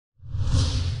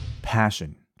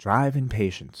passion, drive, and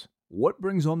patience. What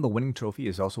brings home the winning trophy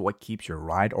is also what keeps your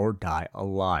ride or die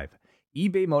alive.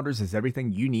 eBay Motors has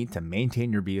everything you need to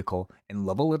maintain your vehicle and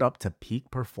level it up to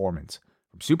peak performance.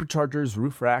 From superchargers,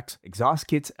 roof racks, exhaust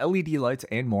kits, LED lights,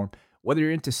 and more, whether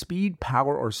you're into speed,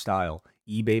 power, or style,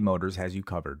 eBay Motors has you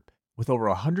covered. With over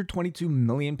 122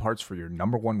 million parts for your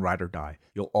number one ride or die,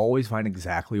 you'll always find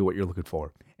exactly what you're looking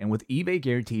for. And with eBay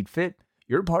Guaranteed Fit,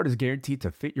 your part is guaranteed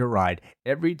to fit your ride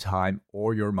every time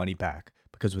or your money back.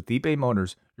 Because with eBay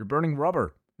Motors, you're burning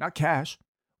rubber, not cash.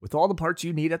 With all the parts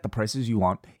you need at the prices you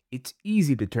want, it's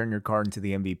easy to turn your car into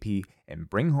the MVP and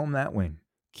bring home that win.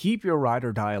 Keep your ride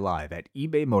or die alive at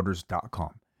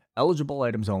ebaymotors.com. Eligible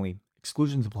items only.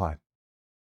 Exclusions apply.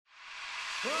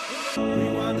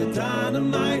 Rewind the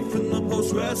dynamite from the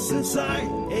post-wrestling site.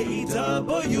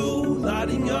 AEW,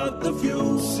 lighting up the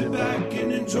fuse. Sit back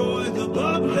and enjoy the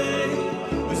bubbly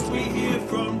as we hear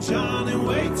from John and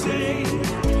Waiting.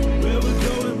 Where we're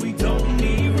going, we don't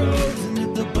need roads. And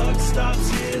if the buck stops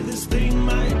here, this thing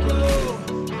might blow.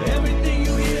 Everything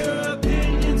you hear are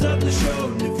opinions of the show.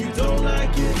 And if you don't like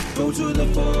it, go to the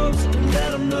forums and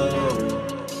let them know.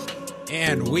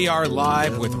 And we are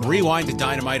live with Rewind to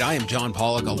Dynamite. I am John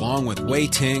Pollock along with Wei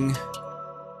Ting.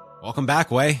 Welcome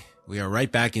back, Wei. We are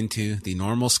right back into the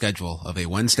normal schedule of a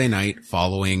Wednesday night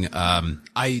following,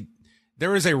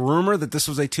 there is a rumor that this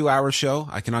was a 2-hour show.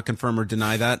 I cannot confirm or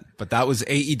deny that, but that was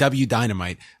AEW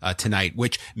Dynamite, tonight,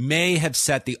 which may have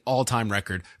set the all-time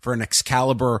record for an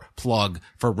Excalibur plug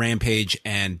for Rampage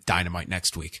and Dynamite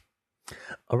next week.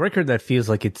 A record that feels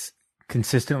like it's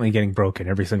consistently getting broken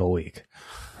every single week.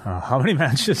 How many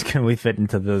matches can we fit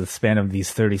into the span of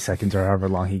these 30 seconds or however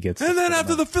long he gets? And then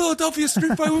after the Philadelphia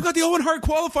Street Fight, we've got the Owen Hart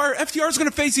qualifier. FTR's going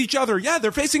to face each other. Yeah,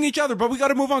 they're facing each other, but we got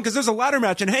to move on because there's a ladder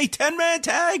match. And hey, 10-man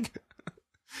tag.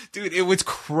 Dude, it was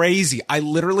crazy. I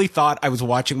literally thought I was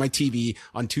watching my TV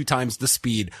on 2 times the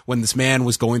speed when this man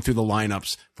was going through the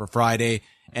lineups for Friday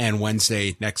and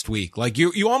Wednesday next week. Like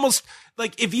you almost,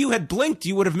 like if you had blinked,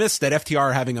 you would have missed that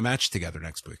FTR having a match together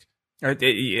next week.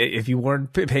 If you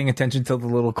weren't paying attention to the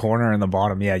little corner in the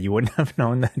bottom, yeah, you wouldn't have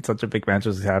known that such a big match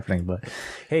was happening. But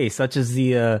hey, such is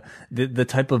the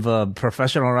type of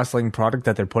professional wrestling product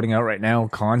that they're putting out right now,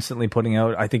 constantly putting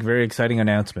out, I think, very exciting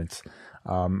announcements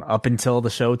up until the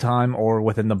show time or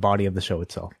within the body of the show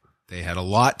itself. They had a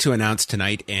lot to announce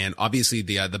tonight, and obviously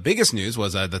the biggest news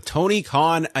was the Tony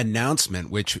Khan announcement,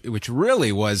 which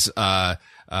really was a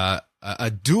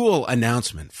dual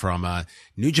announcement from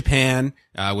New Japan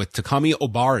with Takami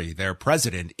Obari, their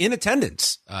president, in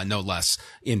attendance, no less,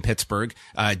 in Pittsburgh,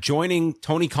 joining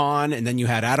Tony Khan, and then you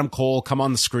had Adam Cole come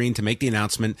on the screen to make the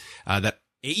announcement that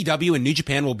AEW and New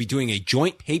Japan will be doing a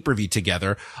joint pay-per-view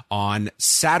together on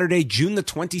Saturday, June the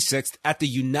 26th at the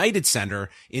United Center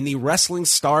in the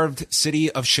wrestling-starved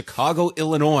city of Chicago,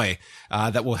 Illinois,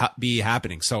 that will be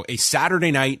happening. So a Saturday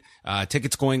night,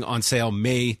 tickets going on sale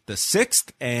May the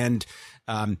 6th, and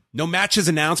no matches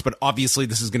announced, but obviously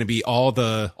this is going to be all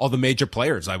the major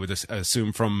players, I would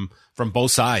assume, from both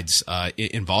sides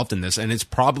involved in this, and it's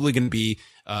probably going to be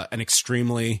an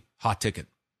extremely hot ticket.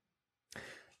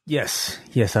 Yes,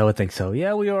 I would think so.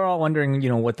 Yeah, we were all wondering,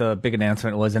 what the big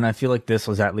announcement was, and I feel like this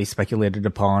was at least speculated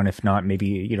upon, if not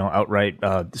maybe, outright,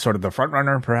 sort of the front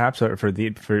runner, perhaps, for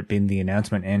it being the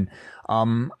announcement. And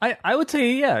I would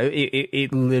say, yeah,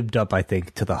 it lived up, I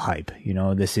think, to the hype.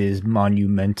 This is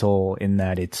monumental in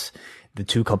that it's the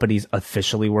two companies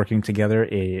officially working together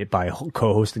by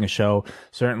co-hosting a show.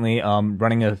 Certainly,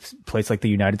 running a place like the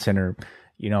United Center.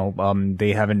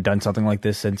 They haven't done something like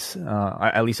this since,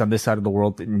 at least on this side of the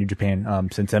world in New Japan,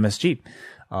 since MSG.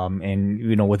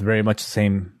 And, with very much the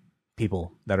same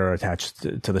people that are attached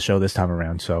to the show this time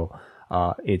around. So,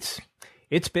 it's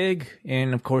big.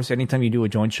 And of course, anytime you do a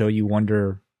joint show, you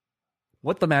wonder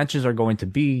what the matches are going to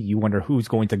be. You wonder who's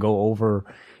going to go over.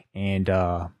 And,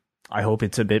 I hope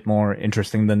it's a bit more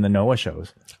interesting than the Noah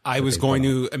shows. I was going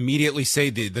to immediately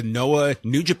say the Noah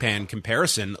New Japan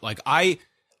comparison. Like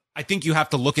I think you have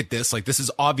to look at this, like this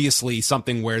is obviously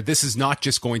something where this is not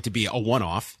just going to be a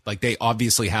one-off. Like they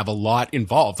obviously have a lot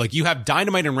involved. Like you have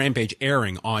Dynamite and Rampage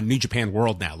airing on New Japan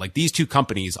World now. Like these two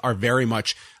companies are very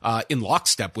much in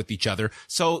lockstep with each other.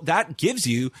 So that gives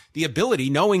you the ability,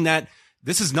 knowing that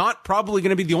this is not probably going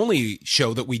to be the only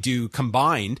show that we do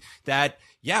combined, that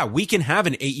yeah, we can have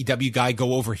an AEW guy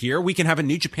go over here. We can have a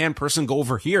New Japan person go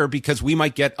over here because we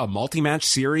might get a multi-match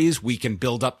series. We can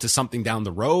build up to something down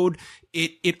the road.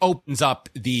 It opens up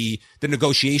the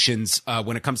negotiations,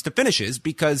 when it comes to finishes,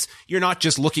 because you're not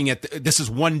just looking at this is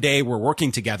one day we're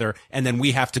working together and then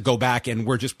we have to go back and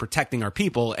we're just protecting our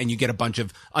people and you get a bunch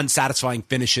of unsatisfying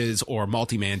finishes or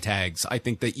multi-man tags. I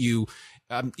think that you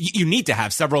you need to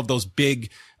have several of those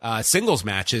big singles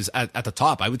matches at the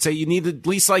top. I would say you need at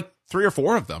least like 3 or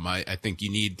 4 of them. I think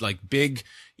you need like big,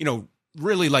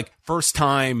 really like first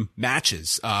time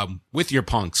matches, with your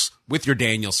Punks, with your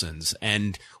Danielsons.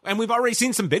 And we've already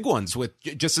seen some big ones with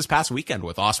just this past weekend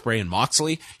with Ospreay and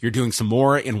Moxley. You're doing some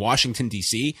more in Washington,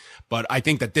 DC. But I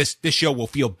think that this show will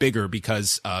feel bigger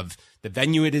because of the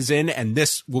venue it is in. And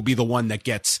this will be the one that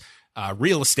gets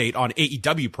real estate on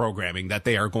AEW programming that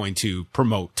they are going to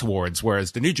promote towards.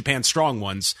 Whereas the New Japan Strong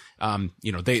ones,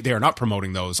 they are not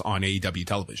promoting those on AEW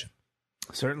television.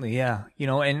 Certainly, yeah.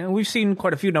 And we've seen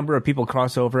quite a few number of people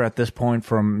cross over at this point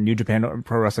from New Japan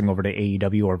Pro Wrestling over to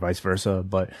AEW or vice versa.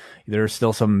 But there are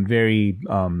still some very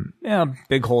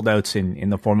big holdouts in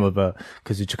the form of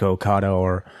Kazuchika Okada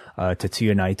or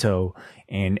Tetsuya Naito.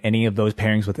 And any of those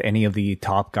pairings with any of the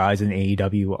top guys in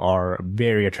AEW are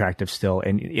very attractive still,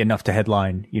 and enough to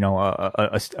headline,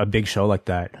 a big show like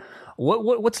that.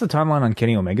 What's the timeline on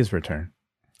Kenny Omega's return?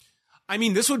 I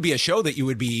mean, this would be a show that you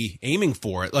would be aiming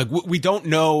for. Like, we don't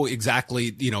know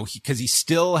exactly, because he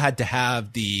still had to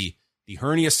have the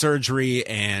hernia surgery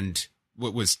and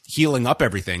what was healing up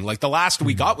everything. Like, the last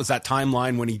we got was that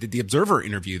timeline when he did the Observer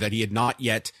interview that he had not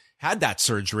yet had that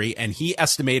surgery. And he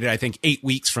estimated, I think, 8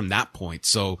 weeks from that point.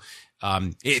 So,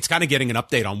 it's kind of getting an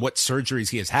update on what surgeries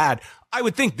he has had. I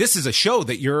would think this is a show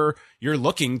that you're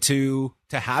looking to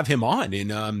have him on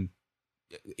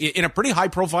in a pretty high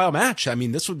profile match. I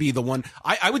mean, this would be the one.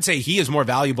 I would say he is more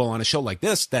valuable on a show like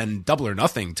this than Double or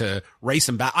Nothing to race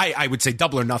him back. I would say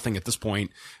Double or Nothing at this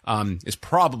point, is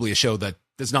probably a show that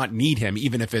does not need him,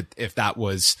 even if that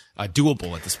was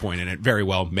doable at this point, and it very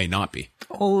well may not be.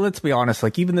 Well, let's be honest.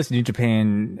 Like, even this New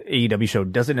Japan AEW show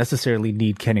doesn't necessarily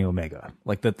need Kenny Omega.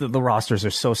 Like, the rosters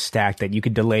are so stacked that you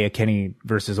could delay a Kenny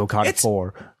versus Okada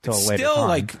 4 till a later time.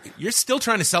 Like, you're still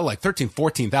trying to sell like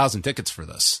 14,000 tickets for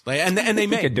this, like, and they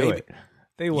may do it.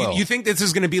 They will. You think this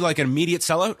is going to be like an immediate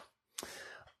sellout?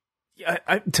 Yeah,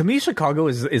 to me, Chicago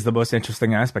is the most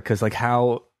interesting aspect, because like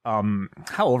how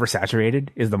oversaturated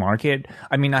is the market?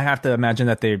 I mean, I have to imagine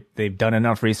that they've done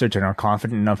enough research and are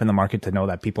confident enough in the market to know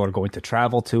that people are going to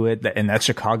travel to it, and that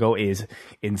Chicago is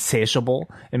insatiable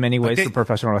in many ways for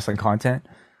professional wrestling content.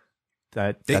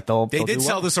 They did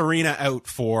sell this arena out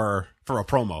for a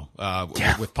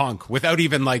promo with Punk without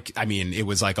even it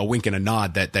was like a wink and a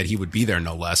nod that he would be there,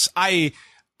 no less. I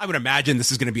would imagine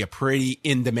this is going to be a pretty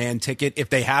in-demand ticket. If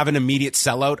they have an immediate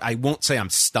sellout, I won't say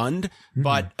I'm stunned,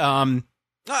 but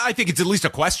I think it's at least a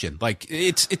question. Like,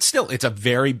 it's a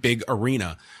very big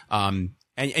arena. And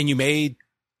you may,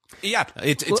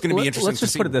 it's going to be interesting. Let's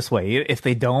just put it this way. If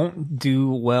they don't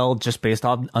do well just based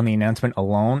on the announcement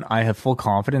alone, I have full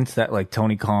confidence that like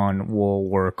Tony Khan will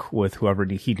work with whoever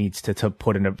he needs to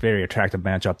put in a very attractive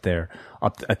match up there,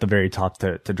 up at the very top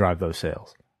to drive those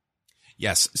sales.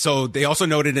 Yes. So they also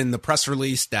noted in the press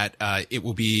release that it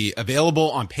will be available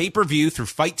on pay-per-view through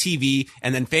Fight TV,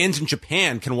 and then fans in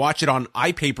Japan can watch it on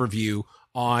iPay-per-view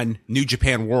on New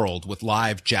Japan World with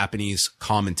live Japanese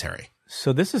commentary.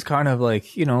 So this is kind of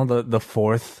like, the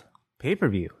fourth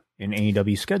pay-per-view in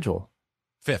AEW schedule.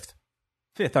 Fifth,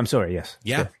 I'm sorry. Yes.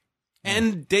 Yeah. Fifth.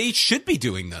 And they should be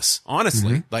doing this,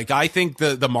 honestly. Mm-hmm. Like, I think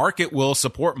the market will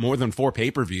support more than 4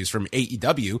 pay-per-views from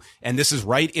AEW. And this is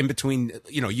right in between,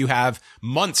 you have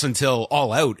months until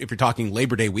All Out, if you're talking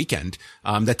Labor Day weekend,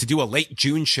 that to do a late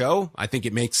June show, I think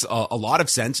it makes a lot of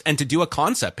sense. And to do a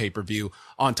concept pay-per-view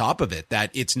on top of it,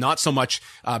 that it's not so much,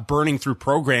 burning through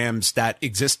programs that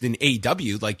exist in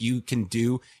AEW. Like, you can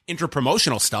do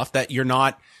interpromotional stuff that you're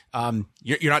not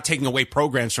taking away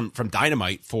programs from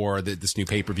Dynamite for this new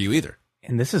pay-per-view either.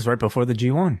 And this is right before the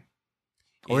G1.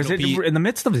 Or is it in the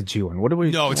midst of the G1? What do we?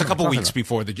 No, it's a couple weeks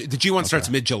before the G1 starts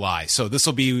mid-July. So this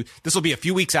will be a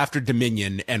few weeks after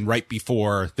Dominion and right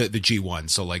before the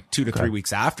G1. So like 2 to 3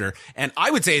 weeks after. And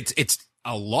I would say it's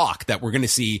a lock that we're going to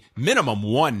see minimum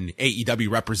one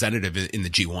AEW representative in the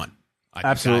G1.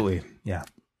 Absolutely. Yeah.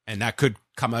 And that could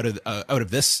come out of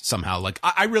this somehow. Like,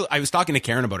 I was talking to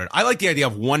Karen about it. I like the idea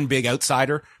of one big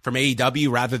outsider from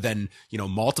AEW rather than,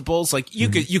 multiples. Like, you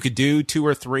could do 2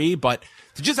 or 3, but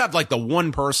to just have like the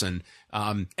one person,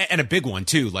 and a big one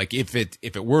too. Like, if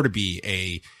it were to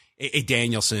be a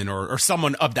Danielson or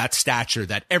someone of that stature,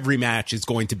 that every match is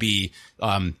going to be,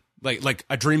 like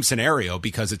a dream scenario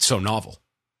because it's so novel.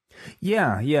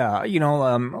 Yeah.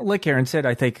 Like Aaron said,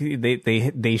 I think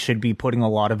they should be putting a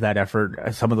lot of that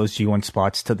effort, some of those G1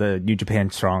 spots, to the New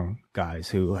Japan Strong guys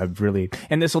who have really,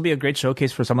 and this will be a great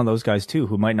showcase for some of those guys too,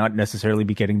 who might not necessarily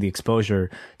be getting the exposure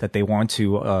that they want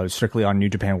to, strictly on New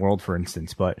Japan World, for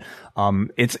instance. But,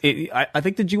 I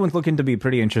think the G1's looking to be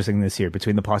pretty interesting this year,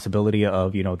 between the possibility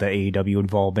of, the AEW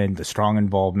involvement, the Strong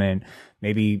involvement,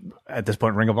 maybe at this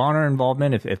point Ring of Honor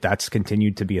involvement, if that's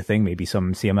continued to be a thing, maybe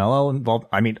some CMLL involved.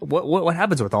 I mean, what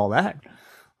happens with all that?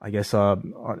 I guess,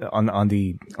 on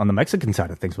the Mexican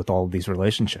side of things with all of these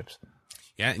relationships.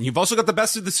 Yeah, and you've also got the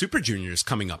Best of the Super Juniors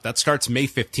coming up. That starts May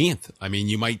 15th. I mean,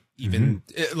 you might even,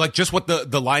 like, just what the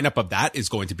lineup of that is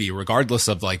going to be, regardless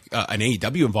of, like, an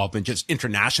AEW involvement, just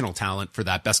international talent for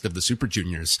that Best of the Super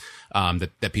Juniors,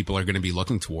 that people are going to be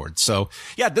looking towards. So,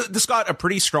 yeah, this got a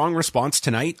pretty strong response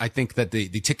tonight. I think that the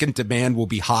ticket demand will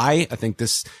be high. I think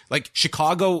this, like,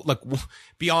 Chicago, like,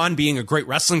 beyond being a great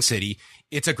wrestling city,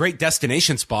 it's a great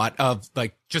destination spot of,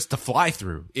 like, just to fly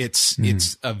through.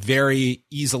 It's a very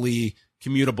easily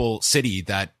commutable city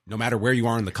that no matter where you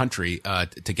are in the country,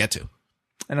 to get to.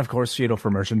 And of course,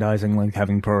 for merchandising, like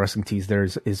having pro wrestling tees there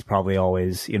is probably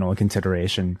always, a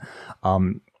consideration.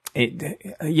 The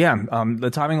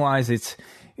timing wise,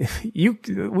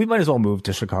 we might as well move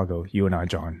to Chicago, you and I,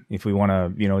 John, if we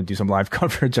want to, do some live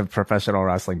coverage of professional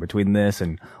wrestling between this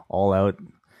and All Out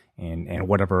and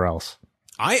whatever else.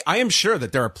 I am sure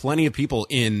that there are plenty of people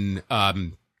in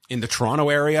the Toronto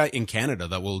area in Canada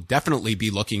that will definitely be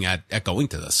looking at going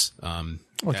to this.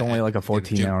 It's only like a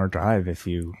 14-hour drive if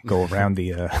you go around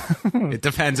the, it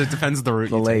depends the route.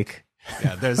 The lake.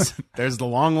 Yeah, there's the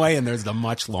long way and there's the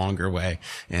much longer way.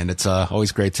 And it's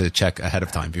always great to check ahead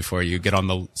of time before you get on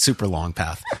the super long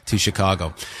path to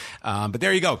Chicago. But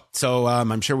there you go. So,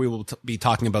 I'm sure we will be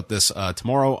talking about this,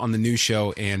 tomorrow on the news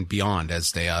show and beyond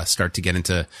as they, start to get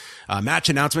into, match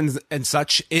announcements and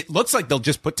such. It looks like they'll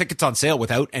just put tickets on sale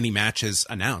without any matches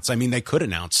announced. I mean, they could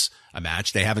announce a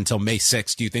match. They have until May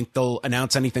 6th. Do you think they'll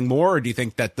announce anything more, or do you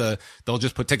think that they'll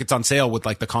just put tickets on sale with,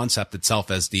 like, the concept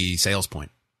itself as the sales point?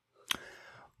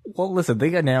 Well, listen,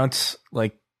 they announce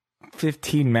like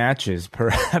 15 matches per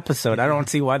episode. I don't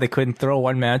see why they couldn't throw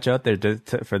one match out there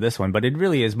for this one, but it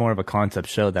really is more of a concept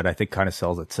show that I think kind of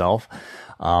sells itself.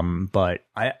 But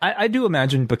I do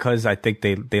imagine, because I think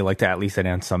they like to at least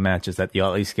announce some matches, that you'll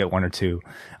at least get one or two,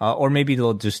 or maybe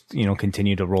they'll just,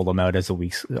 continue to roll them out as the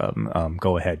weeks,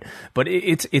 go ahead. But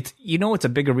it's a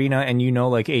big arena, and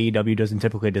like AEW doesn't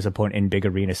typically disappoint in big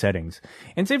arena settings.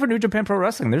 And same for New Japan Pro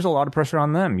Wrestling. There's a lot of pressure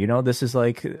on them. This is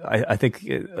like, I think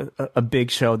a big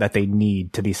show that they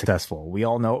need to be successful. We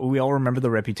all remember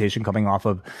the reputation coming off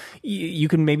of, you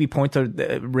can maybe point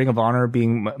to Ring of Honor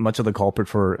being much of the culprit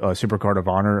for, Supercard of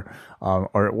Honor,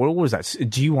 or what was that?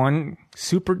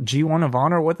 G1 of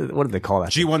Honor? What did they call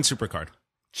that? G1 Supercard.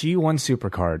 G1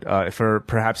 Supercard, for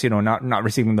perhaps, not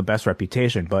receiving the best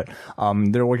reputation, but,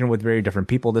 they're working with very different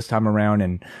people this time around.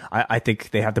 And I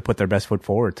think they have to put their best foot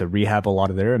forward to rehab a lot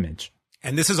of their image.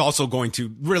 And this is also going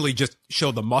to really just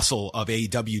show the muscle of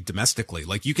AEW domestically.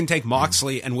 Like, you can take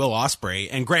Moxley and Will Ospreay,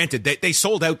 and granted, they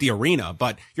sold out the arena,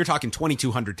 but you're talking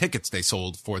 2,200 tickets they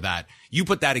sold for that. You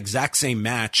put that exact same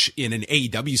match in an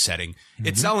AEW setting,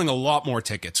 it's selling a lot more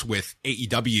tickets with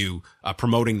AEW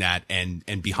promoting that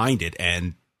and behind it.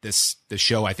 And the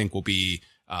show, I think, will be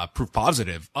proof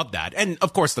positive of that. And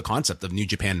of course, the concept of New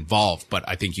Japan involved, but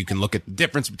I think you can look at the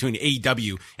difference between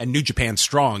AEW and New Japan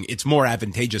Strong. It's more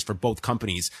advantageous for both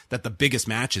companies that the biggest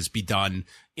matches be done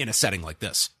in a setting like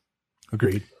this.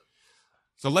 Agreed.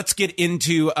 So let's get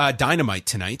into Dynamite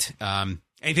tonight.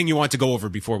 Anything you want to go over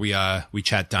before we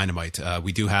chat Dynamite?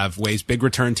 We do have Wai's big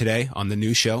return today on the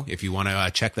news show, if you want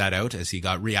to check that out, as he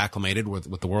got reacclimated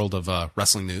with the world of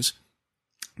wrestling news.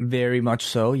 Very much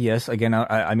so. Yes. Again,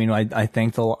 I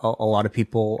thanked a lot of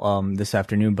people this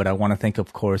afternoon, but I want to thank,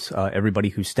 of course, everybody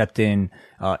who stepped in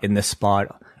this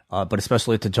spot, but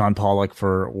especially to John Pollock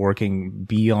for working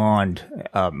beyond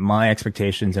my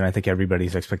expectations, and I think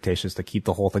everybody's expectations, to keep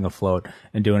the whole thing afloat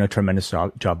and doing a tremendous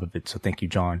job of it. So thank you,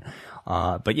 John.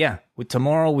 But yeah,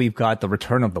 tomorrow we've got the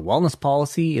return of the wellness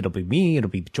policy. It'll be me. It'll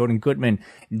be Jordan Goodman.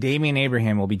 Damian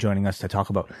Abraham will be joining us to talk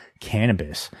about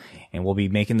cannabis, and we'll be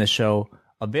making this show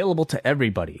available to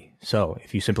everybody. So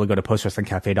if you simply go to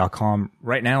postwrestlingcafe.com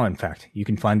right now, in fact, you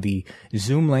can find the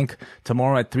Zoom link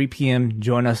tomorrow at 3 p.m.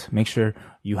 Join us. Make sure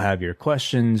you have your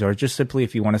questions, or just simply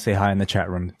if you want to say hi in the chat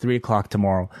room, 3 o'clock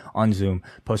tomorrow on Zoom,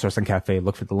 Post Wrestling Cafe,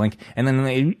 look for the link. And then in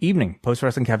the evening, Post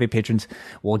Wrestling Cafe patrons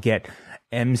will get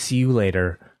MCU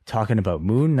later, talking about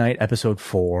Moon Knight episode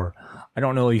 4. I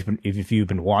don't know if you've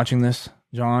been watching this,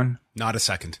 John. Not a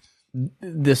second.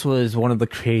 This was one of the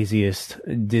craziest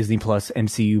Disney Plus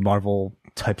MCU Marvel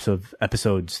types of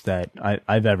episodes that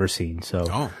I've ever seen.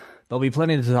 So there'll be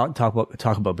plenty to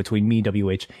talk about between me,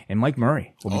 WH, and Mike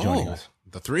Murray will be joining us.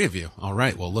 The three of you. All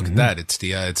right. Well, look at that. It's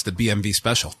the BMV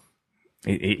special.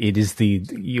 It is the,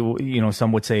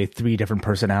 some would say 3 different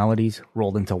personalities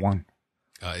rolled into one.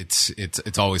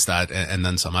 It's always that and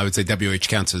then some. I would say WH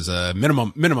counts as a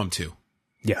minimum 2.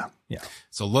 Yeah.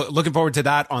 So looking forward to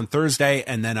that on Thursday.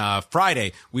 And then,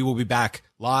 Friday, we will be back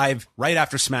live right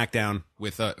after SmackDown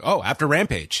with, after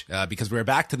Rampage, because we're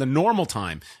back to the normal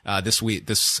time,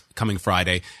 this coming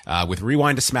Friday, with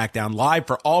Rewind to SmackDown live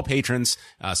for all patrons.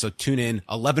 So tune in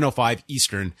 11:05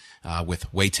 Eastern,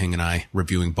 with Wei Ting and I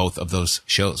reviewing both of those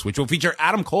shows, which will feature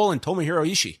Adam Cole and Tomohiro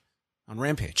Ishii on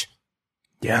Rampage.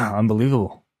 Yeah.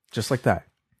 Unbelievable. Just like that.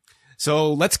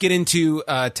 So let's get into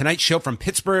tonight's show from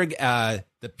Pittsburgh.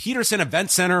 The Peterson Event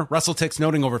Center, WrestleTix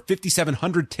noting over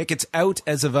 5,700 tickets out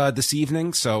as of this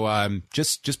evening. So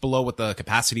just below what the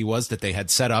capacity was that they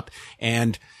had set up.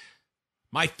 And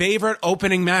my favorite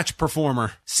opening match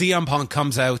performer, CM Punk,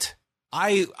 comes out.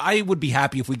 I would be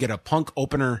happy if we get a Punk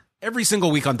opener every single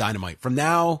week on Dynamite from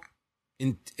now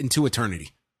into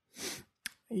eternity.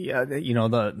 Yeah,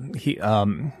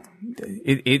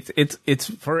 it's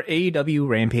for AEW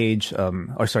Rampage,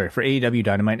 for AEW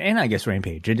Dynamite, and I guess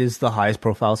Rampage. It is the highest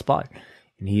profile spot,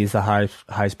 and he is the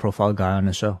highest profile guy on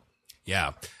the show.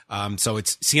 Yeah. So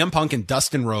it's CM Punk and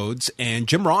Dustin Rhodes, and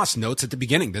Jim Ross notes at the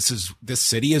beginning, this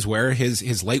city is where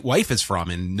his late wife is from,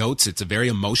 and notes it's a very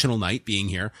emotional night being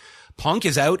here. Punk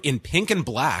is out in pink and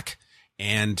black,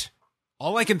 and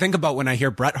all I can think about when I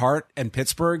hear Bret Hart and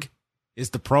Pittsburgh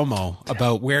is the promo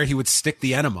about where he would stick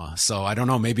the enema. So I don't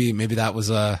know. Maybe that was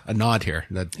a nod here.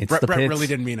 That Bret really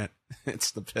didn't mean it.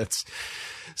 It's the pits.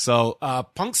 So,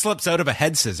 Punk slips out of a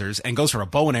head scissors and goes for a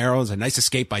bow and arrows. A nice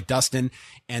escape by Dustin.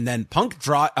 And then Punk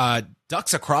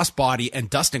ducks a crossbody and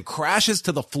Dustin crashes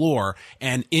to the floor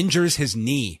and injures his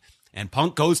knee. And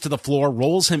Punk goes to the floor,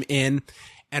 rolls him in,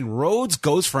 and Rhodes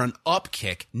goes for an up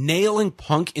kick, nailing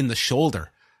Punk in the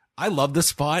shoulder. I love the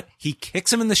spot. He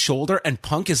kicks him in the shoulder and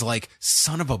Punk is like,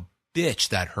 son of a bitch,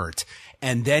 that hurt.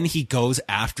 And then he goes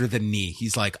after the knee.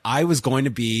 He's like, I was going to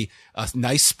be a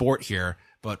nice sport here,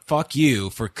 but fuck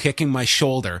you for kicking my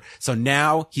shoulder. So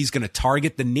now he's going to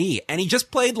target the knee. And he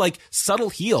just played like subtle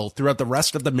heel throughout the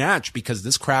rest of the match because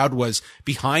this crowd was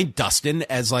behind Dustin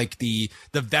as like the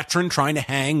veteran trying to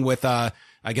hang with,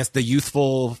 I guess the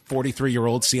youthful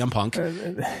 43-year-old CM Punk.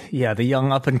 Yeah, the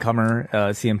young up-and-comer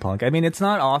CM Punk. I mean, it's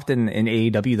not often in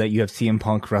AEW that you have CM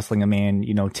Punk wrestling a man,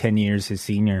 10 years his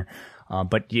senior.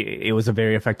 But it was a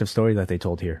very effective story that they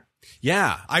told here.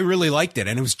 Yeah, I really liked it.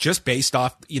 And it was just based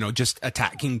off, just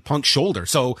attacking Punk's shoulder.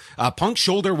 So Punk's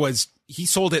shoulder he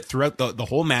sold it throughout the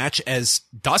whole match as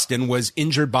Dustin was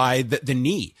injured by the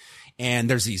knee. And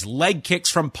there's these leg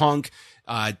kicks from Punk.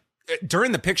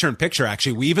 During the picture-in-picture,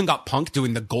 actually, we even got Punk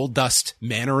doing the Goldust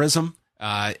mannerism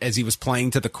as he was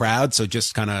playing to the crowd. So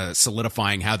just kind of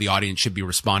solidifying how the audience should be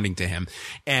responding to him.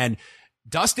 And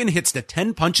Dustin hits the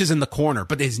 10 punches in the corner,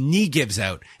 but his knee gives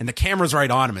out and the camera's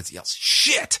right on him. It yells,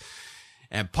 shit.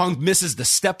 And Punk misses the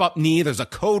step-up knee. There's a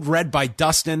code red by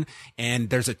Dustin, and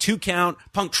there's a 2 count.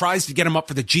 Punk tries to get him up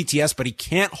for the GTS, but he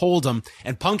can't hold him,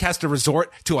 and Punk has to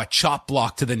resort to a chop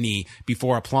block to the knee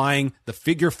before applying the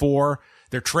figure 4.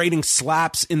 They're trading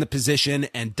slaps in the position,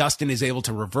 and Dustin is able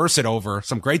to reverse it over.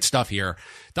 Some great stuff here.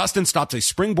 Dustin stops a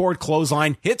springboard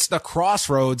clothesline, hits the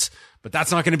crossroads, but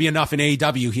that's not going to be enough in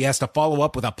AEW. He has to follow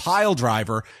up with a pile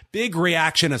driver. Big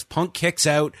reaction as Punk kicks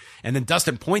out, and then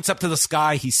Dustin points up to the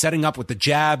sky. He's setting up with the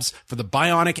jabs for the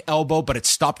bionic elbow, but it's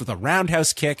stopped with a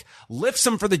roundhouse kick. Lifts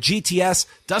him for the GTS.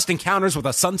 Dustin counters with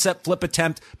a sunset flip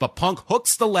attempt, but Punk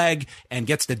hooks the leg and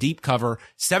gets the deep cover.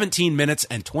 17 minutes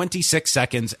and 26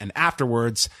 seconds, and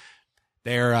afterwards,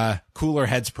 their cooler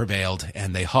heads prevailed,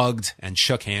 and they hugged and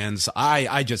shook hands.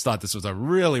 I just thought this was a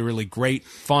really, really great,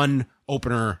 fun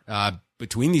opener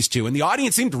between these two, and the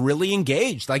audience seemed really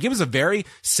engaged. Like, it was a very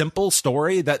simple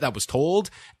story that was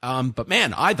told, but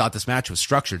man, I thought this match was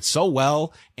structured so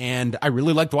well, and I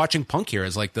really liked watching Punk here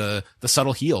as like the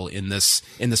subtle heel in this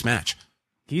match.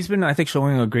 He's been, I think,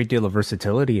 showing a great deal of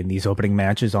versatility in these opening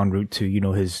matches en route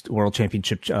to, his World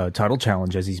Championship title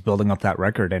challenge as he's building up that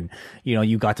record. And,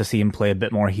 you got to see him play a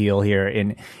bit more heel here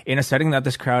in a setting that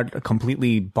this crowd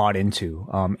completely bought into.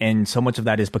 And so much of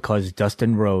that is because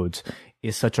Dustin Rhodes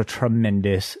is such a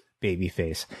tremendous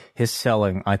babyface. His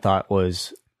selling, I thought,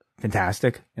 was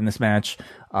fantastic in this match.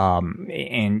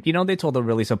 And, they told a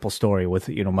really simple story with,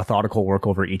 methodical work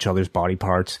over each other's body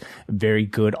parts, very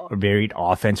good, varied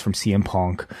offense from CM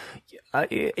Punk.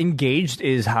 engaged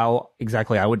is how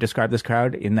exactly I would describe this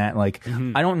crowd, in that, like,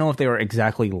 I don't know if they were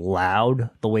exactly loud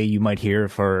the way you might hear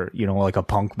for, you know, like a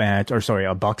Punk match, or sorry,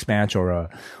 a Bucks match, or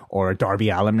a Darby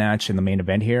Allin match in the main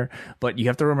event here. But you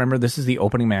have to remember, this is the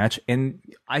opening match, and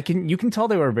you can tell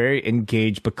they were very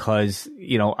engaged because,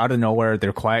 you know, out of nowhere,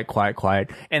 they're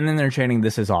quiet, and then they're chanting,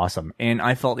 "This is awesome." And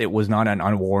I felt it was not an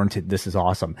unwarranted "this is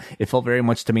awesome." It felt very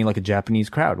much to me like a Japanese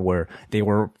crowd, where they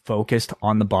were focused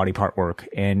on the body part work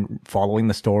and following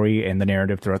the story and the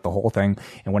narrative throughout the whole thing.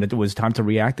 And when it was time to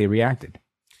react, they reacted.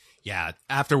 Yeah.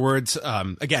 Afterwards,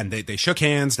 again, they shook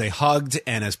hands, they hugged,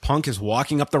 and as Punk is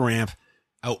walking up the ramp,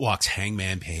 out walks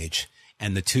Hangman Page,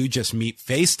 and the two just meet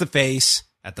face to face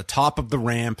at the top of the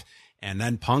ramp. And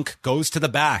then Punk goes to the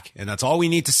back, and that's all we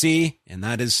need to see. And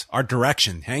that is our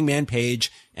direction, Hangman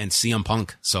Page and CM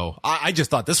Punk. So I just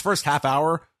thought this first half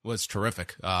hour was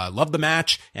terrific. Loved the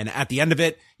match. And at the end of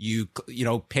it, you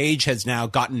know, Page has now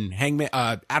gotten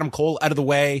Adam Cole out of the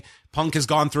way. Punk has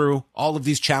gone through all of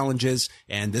these challenges,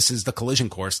 and this is the collision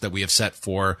course that we have set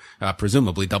for,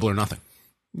 presumably Double or Nothing.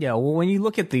 Yeah, well, when you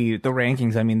look at the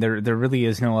rankings, I mean, there really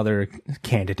is no other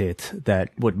candidate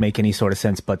that would make any sort of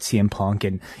sense but CM Punk,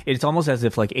 and it's almost as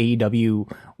if, like,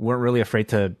 AEW weren't really afraid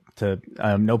to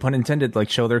no pun intended, like,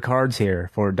 show their cards here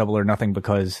for Double or Nothing,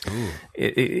 because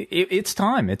it's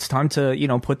time. It's time to, you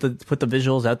know, put the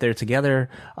visuals out there together.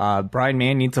 Brian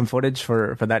Mann needs some footage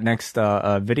for that next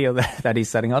video that he's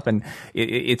setting up, and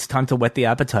it's time to whet the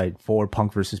appetite for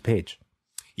Punk versus Page.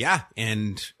 Yeah,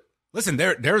 and listen,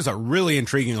 there's a really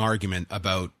intriguing argument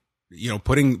about, you know,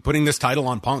 putting this title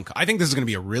on Punk. I think this is going to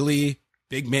be a really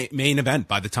big main event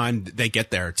by the time they get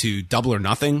there to Double or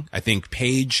Nothing. I think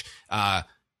Page,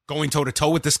 going toe to toe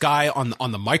with this guy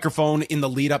on the microphone in the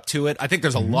lead up to it. I think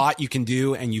there's a lot you can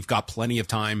do, and you've got plenty of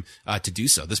time, to do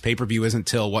so. This pay-per-view isn't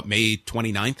till May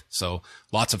 29th. So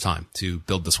lots of time to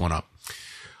build this one up.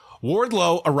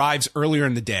 Wardlow arrives earlier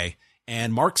in the day,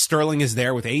 and Mark Sterling is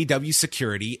there with AEW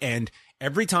security, and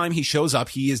every time he shows up,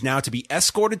 he is now to be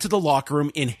escorted to the locker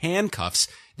room in handcuffs,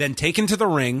 then taken to the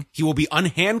ring. He will be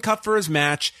unhandcuffed for his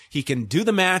match. He can do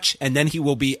the match, and then he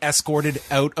will be escorted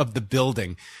out of the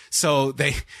building. So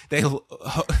they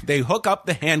hook up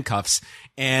the handcuffs,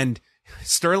 and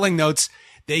Sterling notes,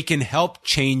 "They can help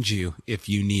change you if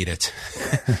you need it."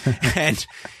 And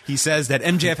he says that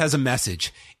MJF has a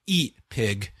message: "Eat,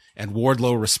 pig." And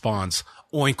Wardlow responds,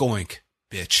 "Oink, oink,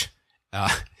 bitch."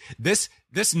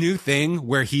 This new thing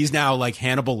where he's now like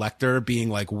Hannibal Lecter being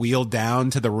like wheeled down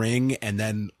to the ring, and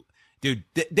then, dude,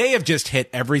 they have just hit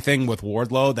everything with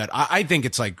Wardlow that I think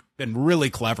it's like been really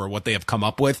clever what they have come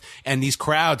up with. And these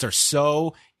crowds are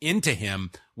so into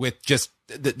him with just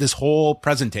this whole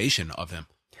presentation of him.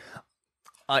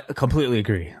 I completely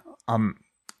agree.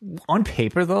 On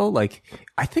paper though, like,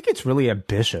 I think it's really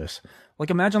ambitious. Like,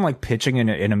 imagine like pitching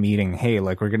in a meeting, "Hey,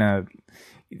 like,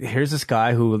 here's this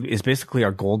guy who is basically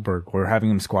our Goldberg. We're having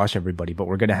him squash everybody, but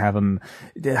we're going to have him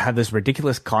have this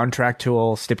ridiculous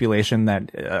contractual stipulation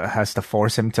that has to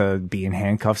force him to be in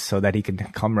handcuffs so that he can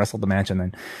come wrestle the match." And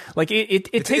then, like,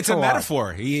 it takes a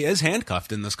metaphor. He is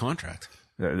handcuffed in this contract.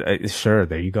 Sure,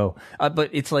 there you go.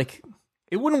 But it's like,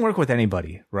 it wouldn't work with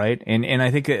anybody, right? And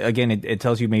I think, again, it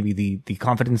tells you maybe the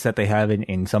confidence that they have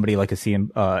in somebody like a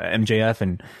MJF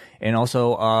and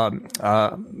also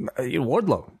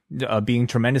Wardlow. Being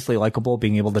tremendously likable,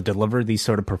 being able to deliver these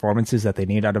sort of performances that they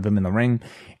need out of him in the ring,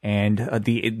 and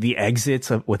the exits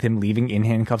with him leaving in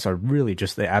handcuffs are really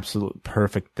just the absolute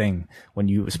perfect thing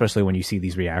especially when you see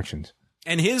these reactions.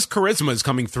 And his charisma is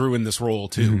coming through in this role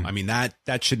too. Mm-hmm. I mean,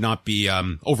 that should not be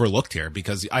overlooked here,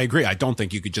 because I agree. I don't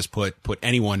think you could just put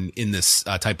anyone in this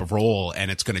type of role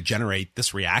and it's going to generate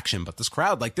this reaction. But this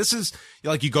crowd, like, this is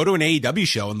like, you go to an AEW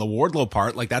show and the Wardlow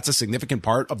part, like, that's a significant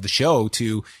part of the show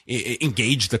to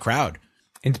engage the crowd.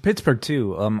 In Pittsburgh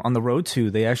too, on the road too,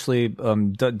 they actually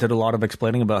did a lot of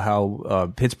explaining about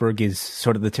how Pittsburgh is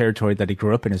sort of the territory that he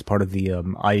grew up in as part of the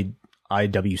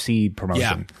IWC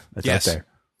promotion that's out there.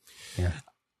 Yeah.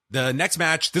 The next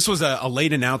match, this was a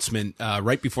late announcement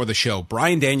right before the show.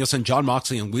 Bryan Danielson, Jon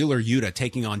Moxley, and Wheeler Yuta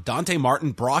taking on Dante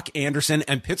Martin, Brock Anderson,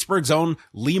 and Pittsburgh's own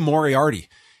Lee Moriarty.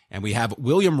 And we have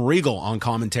William Regal on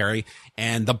commentary,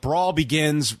 and the brawl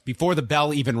begins before the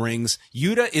bell even rings.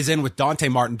 Yuta is in with Dante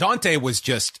Martin. Dante was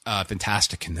just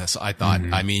fantastic in this, I thought.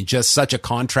 Mm-hmm. I mean, just such a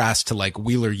contrast to like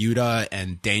Wheeler Yuta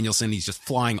and Danielson. He's just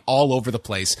flying all over the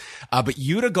place. But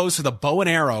Yuta goes for the bow and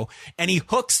arrow, and he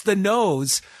hooks the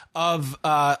nose of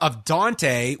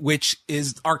Dante, which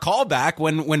is our callback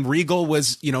when Regal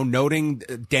was, noting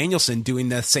Danielson doing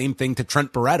the same thing to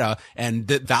Trent Beretta and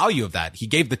the value of that. He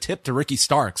gave the tip to Ricky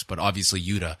Starks Bucks, but obviously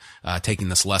Yuta taking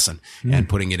this lesson and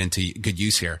putting it into good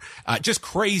use here. Just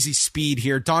crazy speed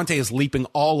here. Dante is leaping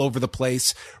all over the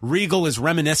place. Regal is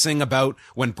reminiscing about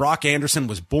when Brock Anderson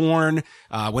was born,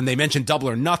 when they mentioned Double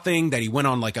or Nothing, that he went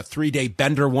on like a 3-day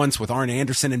bender once with Arn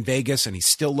Anderson in Vegas, and he's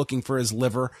still looking for his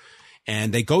liver.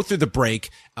 And they go through the break.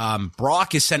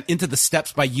 Brock is sent into the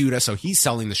steps by Yuta, so he's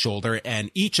selling the shoulder. And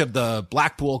each of the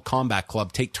Blackpool Combat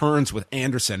Club take turns with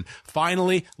Anderson.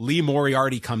 Finally, Lee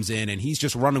Moriarty comes in, and he's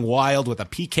just running wild with a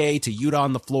PK to Yuta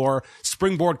on the floor,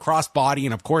 springboard crossbody,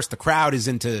 and of course the crowd is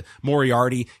into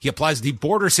Moriarty. He applies the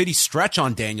Border City stretch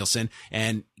on Danielson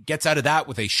and gets out of that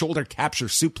with a shoulder capture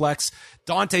suplex.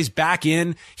 Dante's back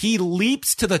in. He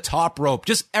leaps to the top rope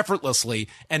just effortlessly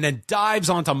and then dives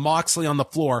onto Moxley on the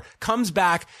floor, comes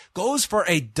back, goes for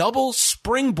a double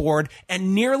springboard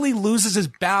and nearly loses his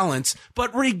balance,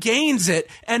 but regains it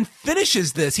and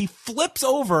finishes this. He flips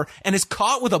over and is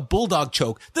caught with a bulldog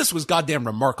choke. This was goddamn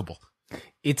remarkable.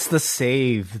 It's the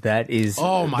save that is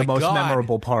the most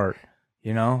memorable part.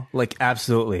 You know, like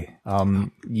absolutely.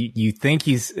 You think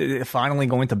he's finally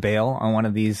going to bail on one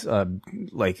of these,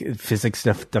 like physics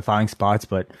defying spots,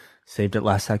 but saved it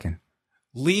last second.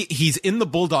 Lee, he's in the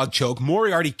bulldog choke.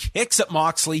 Moriarty kicks at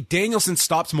Moxley. Danielson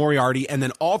stops Moriarty, and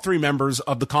then all three members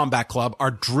of the Combat Club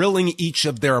are drilling each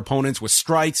of their opponents with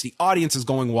strikes. The audience is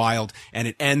going wild, and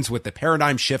it ends with the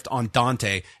paradigm shift on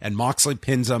Dante, and Moxley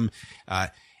pins him.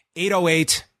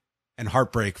 808 and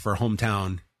heartbreak for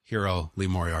hometown hero Lee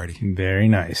Moriarty. Very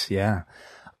nice. Yeah.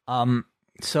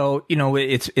 So, you know,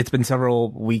 it's been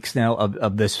several weeks now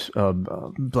of this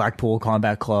Blackpool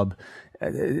Combat Club.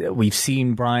 We've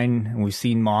seen Brian and we've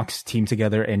seen Mox team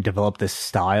together and develop this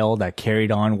style that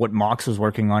carried on what Mox was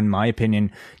working on, in my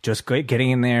opinion, just getting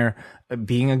in there,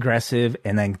 being aggressive,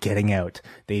 and then getting out.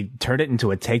 They turned it into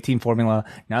a tag team formula.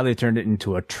 Now they turned it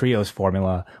into a trios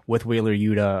formula with Wheeler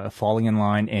Yuta falling in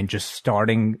line and just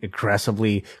starting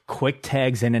aggressively, quick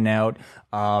tags in and out,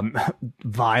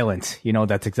 violence. You know,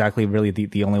 that's exactly really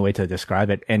the only way to describe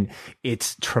it. And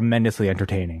it's tremendously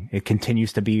entertaining. It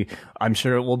continues to be. I'm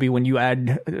sure it will be when you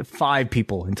add 5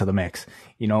 people into the mix.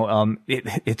 You know,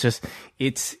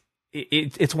 it's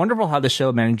wonderful how the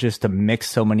show manages to mix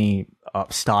so many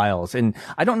styles. And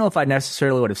I don't know if I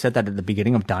necessarily would have said that at the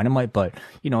beginning of Dynamite, but,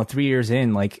 you know, 3 years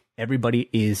in, like, everybody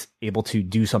is able to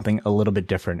do something a little bit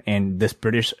different. And this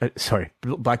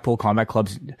Blackpool Combat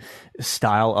Club's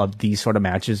style of these sort of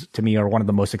matches, to me, are one of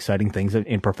the most exciting things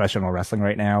in professional wrestling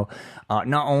right now.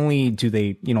 Not only do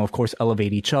they, you know, of course,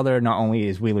 elevate each other, not only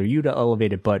is Wheeler Yuta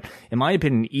elevated, but in my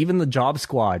opinion, even the job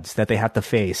squads that they have to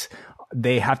face,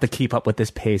 they have to keep up with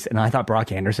this pace. And I thought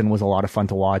Brock Anderson was a lot of fun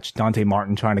to watch. Dante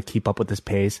Martin trying to keep up with this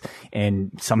pace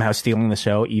and somehow stealing the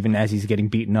show, even as he's getting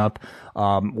beaten up,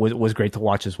 was great to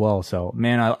watch as well. So,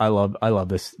 man, I love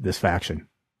this faction.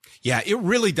 Yeah, it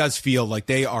really does feel like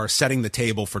they are setting the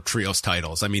table for trios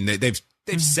titles. I mean, they've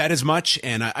said as much,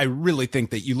 and I really think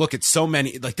that you look at so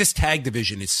many, like this tag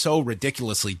division is so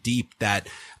ridiculously deep that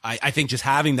I think just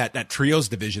having that trios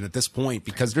division at this point,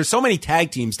 because there's so many tag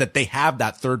teams that they have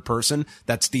that third person.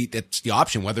 That's the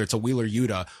option, whether it's a Wheeler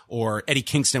Yuta or Eddie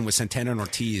Kingston with Santana and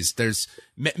Ortiz. There's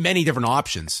many different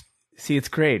options. See, it's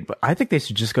great, but I think they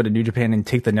should just go to New Japan and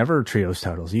take the Never Trios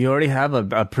titles. You already have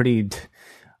a pretty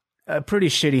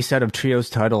shitty set of trios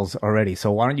titles already.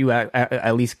 So why don't you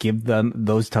at least give them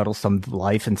those titles some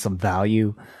life and some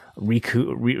value, rehab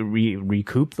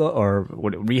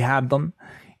them,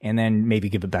 and then maybe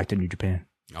give it back to New Japan.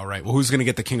 All right. Well, who's going to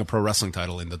get the King of Pro Wrestling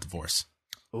title in the divorce?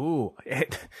 Ooh,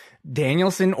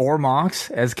 Danielson or Mox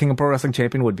as King of Pro Wrestling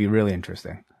champion would be really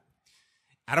interesting.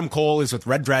 Adam Cole is with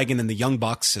Red Dragon and the Young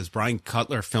Bucks as Brandon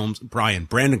Cutler films,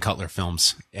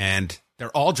 and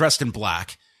they're all dressed in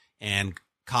black. And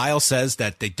Kyle says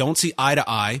that they don't see eye to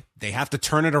eye. They have to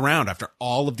turn it around after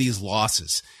all of these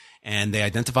losses. And they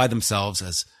identify themselves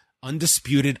as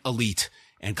undisputed elite.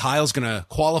 And Kyle's going to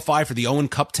qualify for the Owen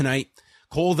Cup tonight.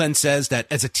 Cole then says that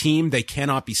as a team, they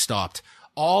cannot be stopped.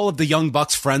 All of the Young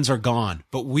Bucks friends are gone,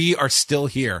 but we are still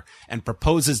here, and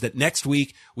proposes that next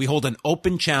week we hold an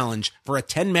open challenge for a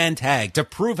 10-man tag to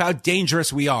prove how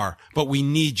dangerous we are. But we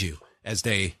need you, as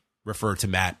they refer to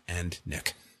Matt and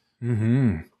Nick.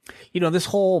 Mm-hmm. You know, this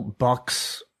whole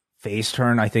Bucks face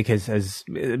turn, I think, has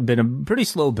been a pretty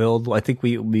slow build. I think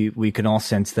we can all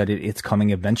sense that it's coming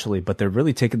eventually, but they're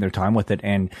really taking their time with it.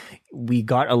 And we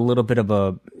got a little bit of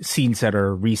a scene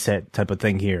setter reset type of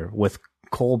thing here with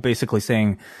Cole basically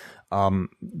saying,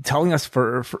 telling us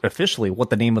for officially what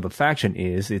the name of the faction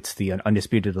is. It's the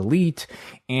Undisputed Elite,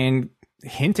 and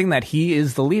hinting that he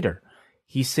is the leader.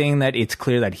 He's saying that it's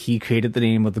clear that he created the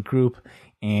name of the group,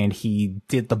 and he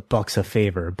did the Bucks a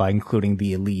favor by including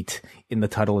the Elite in the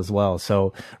title as well.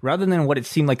 So rather than what it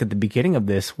seemed like at the beginning of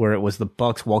this, where it was the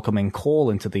Bucks welcoming Cole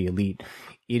into the Elite,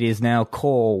 it is now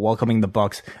Cole welcoming the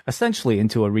Bucks essentially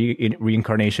into a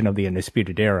reincarnation of the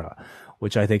Undisputed Era,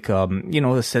 which I think,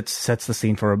 sets the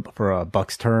scene for a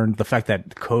Bucks turn. The fact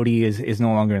that Cody is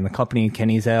no longer in the company,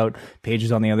 Kenny's out, Paige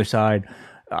is on the other side.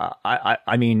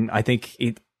 I think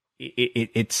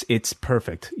it's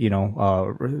perfect,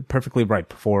 perfectly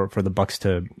ripe for the Bucks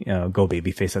to go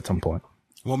babyface at some point.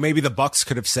 Well, maybe the Bucks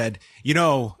could have said, we're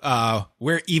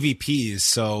EVPs,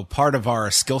 so part of our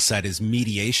skill set is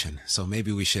mediation. So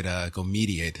maybe we should go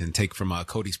mediate and take from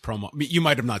Cody's promo. You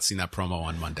might have not seen that promo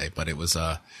on Monday, but it was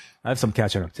I have some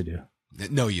catching up to do.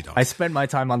 No, you don't. I spent my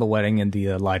time on the wedding and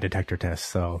the lie detector test,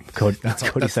 so Cody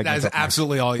that is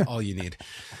absolutely all you need.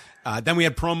 Then we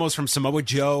had promos from Samoa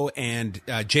Joe and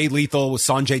Jay Lethal with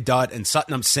Sanjay Dutt and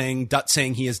Satnam Singh. Dutt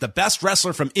saying he is the best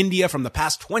wrestler from India from the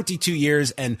past 22 years,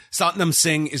 and Satnam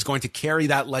Singh is going to carry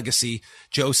that legacy.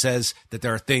 Joe says that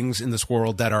there are things in this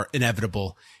world that are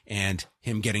inevitable, and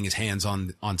him getting his hands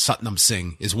on Satnam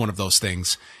Singh is one of those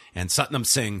things. And Satnam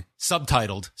Singh,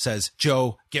 subtitled, says,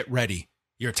 "Joe, get ready.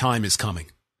 Your time is coming."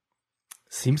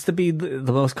 Seems to be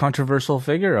the most controversial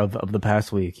figure of the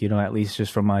past week, at least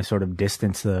just from my sort of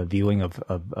distance viewing of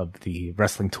the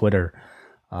wrestling Twitter.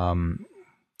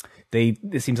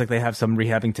 It seems like they have some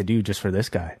rehabbing to do just for this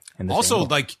guy. And this also,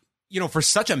 angle. For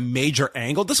such a major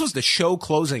angle, this was the show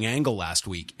closing angle last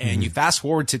week. And you fast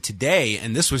forward to today,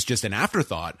 and this was just an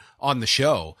afterthought on the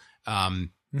show.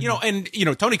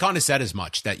 Tony Khan has said as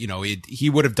much that, he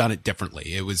would have done it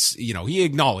differently. It was, he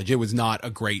acknowledged it was not a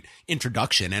great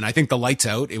introduction. And I think the lights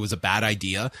out, it was a bad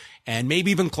idea. And maybe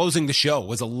even closing the show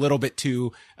was a little bit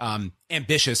too,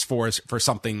 ambitious for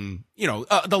something,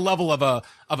 the level of a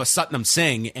Satnam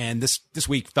Singh. And this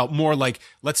week felt more like,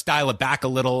 let's dial it back a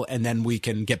little and then we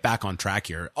can get back on track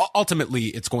here. Ultimately,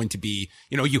 it's going to be,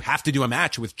 you have to do a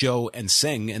match with Joe and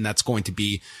Singh, and that's going to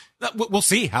be, we'll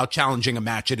see how challenging a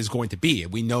match it is going to be.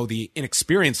 We know the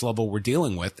inexperience level we're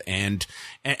dealing with and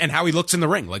how he looks in the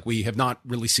ring. Like, we have not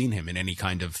really seen him in any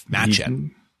kind of match yet.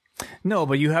 No,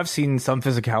 but you have seen some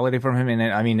physicality from him,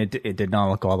 and it did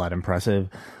not look all that impressive.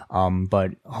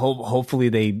 But hopefully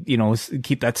they,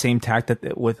 keep that same tact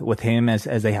with him as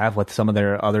they have with some of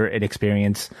their other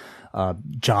inexperienced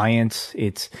giants.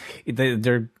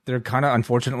 They're kind of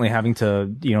unfortunately having to,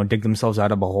 dig themselves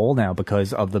out of a hole now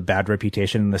because of the bad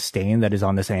reputation and the stain that is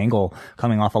on this angle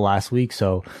coming off of last week.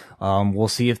 So, we'll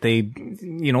see if they,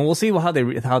 we'll see how they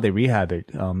rehab it.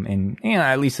 And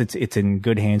at least it's in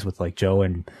good hands with like Joe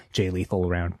and Jay Lethal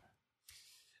around.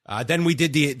 Then we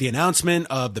did the announcement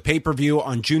of the pay-per-view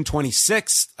on June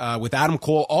 26th, with Adam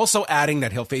Cole also adding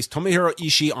that he'll face Tomohiro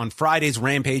Ishii on Friday's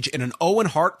Rampage in an Owen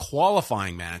Hart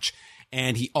qualifying match.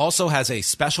 And he also has a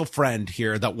special friend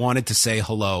here that wanted to say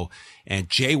hello. And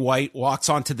Jay White walks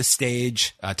onto the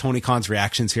stage. Tony Khan's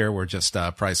reactions here were just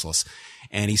priceless.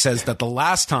 And he says that the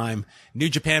last time New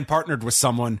Japan partnered with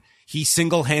someone, he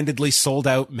single-handedly sold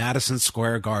out Madison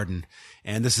Square Garden.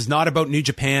 And this is not about New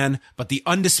Japan, but the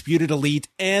Undisputed Elite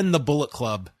and the Bullet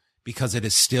Club, because it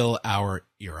is still our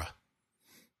era.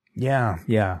 Yeah.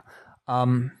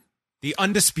 The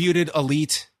Undisputed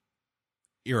Elite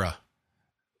era.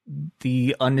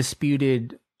 The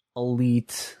Undisputed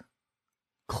Elite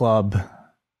Club.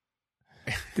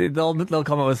 They'll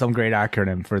come up with some great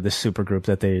acronym for this super group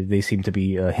that they seem to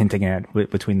be hinting at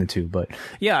between the two. But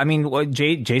yeah,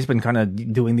 Jay's been kind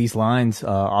of doing these lines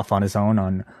off on his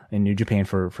own in New Japan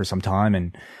for some time,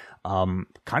 and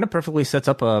kind of perfectly sets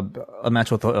up a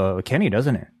match with Kenny,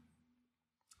 doesn't it?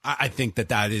 I think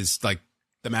that is like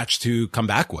the match to come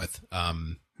back with.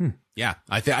 Yeah,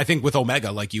 I think with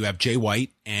Omega, like, you have Jay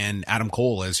White and Adam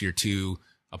Cole as your two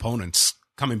opponents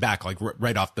coming back, like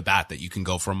right off the bat, that you can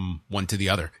go from one to the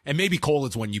other. And maybe Cole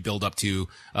is one you build up to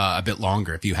a bit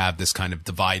longer if you have this kind of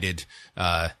divided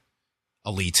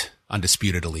elite,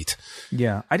 undisputed elite.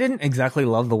 Yeah, I didn't exactly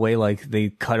love the way like they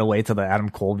cut away to the Adam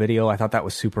Cole video. I thought that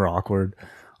was super awkward.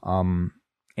 And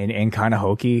kind of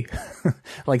hokey.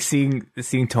 Like seeing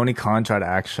Tony Khan try to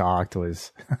act shocked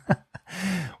was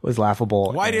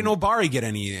laughable. Why didn't Obari get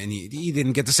any? And he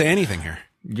didn't get to say anything here.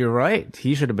 You're right.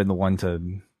 He should have been the one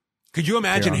to. Could you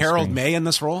imagine Harold May in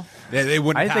this role? It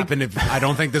wouldn't happen if I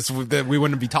don't think we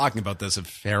wouldn't be talking about this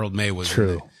if Harold May was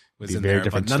in there.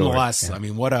 But nonetheless,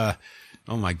 yeah.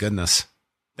 Oh my goodness.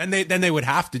 Then they would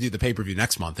have to do the pay-per-view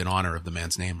next month in honor of the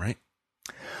man's name, right?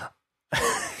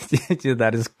 Yeah,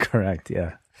 that is correct.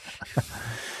 Yeah.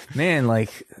 Man,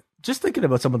 like just thinking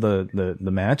about some of the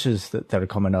matches that are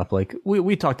coming up, like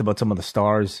we talked about some of the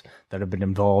stars that have been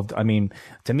involved. I mean,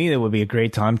 to me, it would be a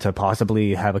great time to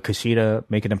possibly have a Kushida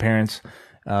make an appearance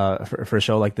for a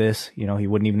show like this. You know, he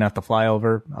wouldn't even have to fly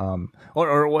over,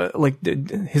 or like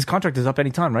his contract is up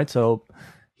anytime, right? So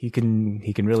he can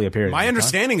really appear. My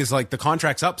understanding is like the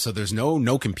contract's up, so there's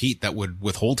no compete that would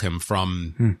withhold him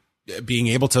from being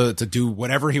able to do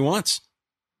whatever he wants.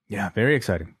 Yeah, very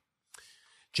exciting.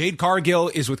 Jade Cargill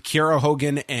is with Kiera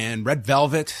Hogan and Red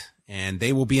Velvet, and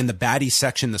they will be in the baddies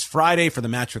section this Friday for the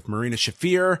match with Marina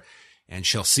Shafir, and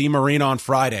she'll see Marina on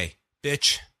Friday.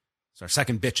 Bitch. It's our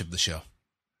second bitch of the show.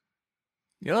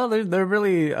 Yeah, they're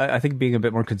really, I think, being a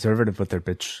bit more conservative with their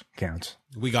bitch counts.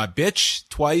 We got bitch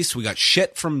twice. We got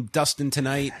shit from Dustin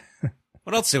tonight.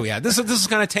 What else do we have? This is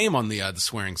kind of tame on the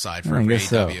swearing side for AEW.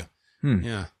 So.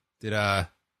 Yeah.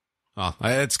 Well,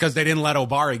 it's because they didn't let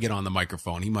Obari get on the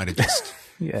microphone. He might have just...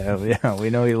 Yeah, we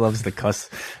know he loves the cuss.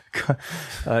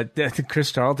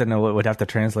 Chris Charlton would have to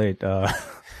translate all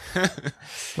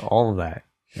of that.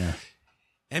 Yeah.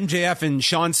 MJF and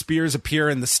Sean Spears appear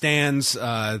in the stands.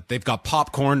 They've got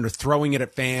popcorn. They're throwing it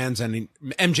at fans. And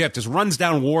MJF just runs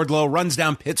down Wardlow, runs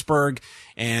down Pittsburgh,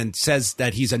 and says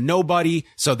that he's a nobody.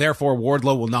 So therefore,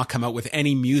 Wardlow will not come out with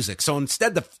any music. So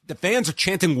instead, the fans are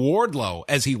chanting Wardlow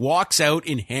as he walks out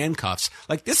in handcuffs.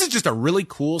 Like, this is just a really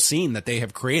cool scene that they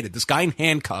have created. This guy in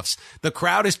handcuffs. The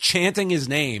crowd is chanting his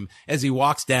name as he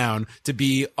walks down to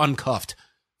be uncuffed.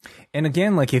 And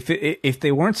again, like if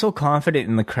they weren't so confident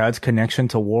in the crowd's connection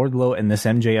to Wardlow and this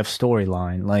MJF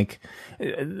storyline, like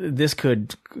this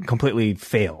could completely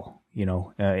fail, you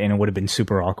know, and it would have been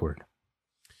super awkward.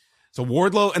 So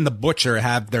Wardlow and the Butcher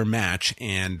have their match,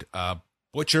 and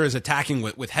Butcher is attacking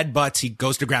with headbutts. He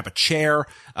goes to grab a chair,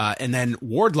 and then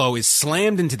Wardlow is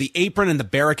slammed into the apron and the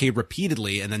barricade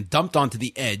repeatedly, and then dumped onto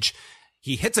the edge.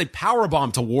 He hits a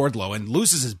powerbomb to Wardlow and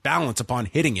loses his balance upon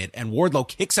hitting it, and Wardlow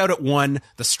kicks out at one,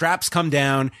 the straps come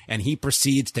down, and he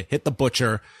proceeds to hit the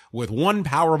Butcher with one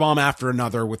powerbomb after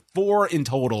another, with 4 in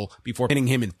total, before hitting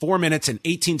him in 4 minutes and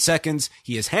 18 seconds.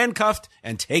 He is handcuffed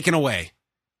and taken away.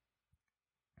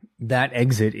 That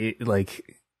exit,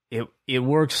 it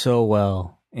works so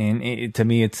well, and to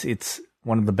me, it's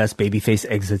one of the best babyface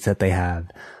exits that they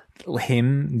have.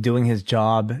 Him doing his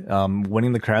job,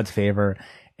 winning the crowd's favor,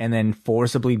 and then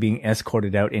forcibly being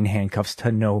escorted out in handcuffs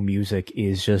to no music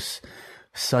is just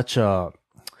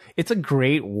it's a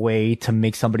great way to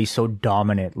make somebody so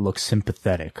dominant look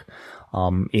sympathetic.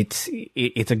 It's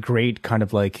a great kind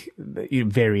of like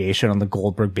variation on the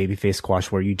Goldberg babyface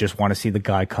squash where you just want to see the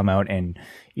guy come out and,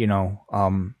 you know,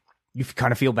 you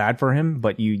kind of feel bad for him,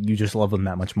 but you just love him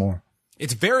that much more.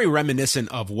 It's very reminiscent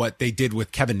of what they did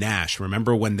with Kevin Nash.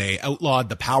 Remember when they outlawed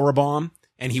the powerbomb?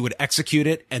 And he would execute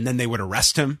it, and then they would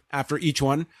arrest him after each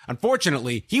one.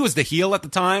 Unfortunately, he was the heel at the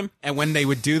time, and when they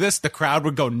would do this, the crowd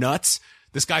would go nuts.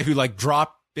 This guy who like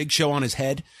dropped Big Show on his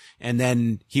head, and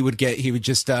then he would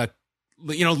just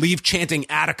leave chanting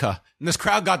Attica, and this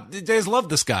crowd they just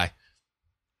loved this guy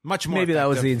much more. Maybe that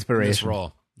was the inspiration. This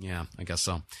role. Yeah, I guess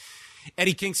so.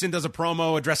 Eddie Kingston does a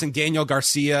promo addressing Daniel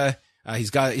Garcia.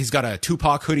 He's got a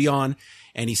Tupac hoodie on.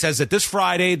 And he says that this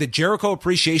Friday, the Jericho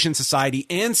Appreciation Society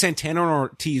and Santana and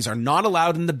Ortiz are not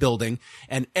allowed in the building,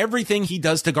 and everything he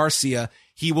does to Garcia,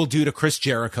 he will do to Chris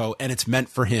Jericho, and it's meant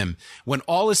for him. When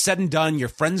all is said and done, your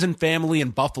friends and family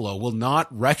in Buffalo will not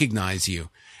recognize you.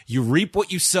 You reap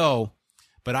what you sow,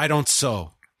 but I don't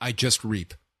sow. I just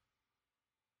reap.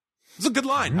 It's a good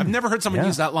line. I've never heard someone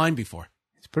use that line before.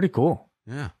 It's pretty cool.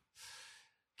 Yeah.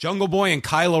 Jungle Boy and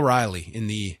Kyle O'Reilly in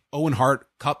the Owen Hart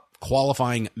Cup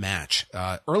qualifying match.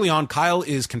 Early on, Kyle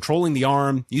is controlling the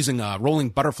arm using rolling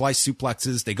butterfly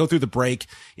suplexes. They go through the break.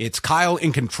 It's Kyle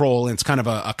in control, and it's kind of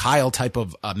a Kyle type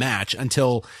of match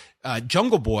until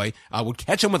Jungle Boy would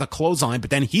catch him with a clothesline,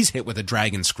 but then he's hit with a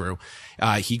dragon screw.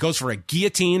 He goes for a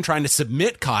guillotine trying to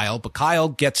submit Kyle, but Kyle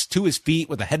gets to his feet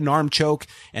with a head and arm choke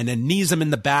and then knees him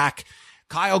in the back.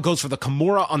 Kyle goes for the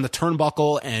Kimura on the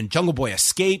turnbuckle, and Jungle Boy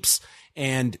escapes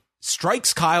and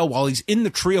strikes Kyle while he's in the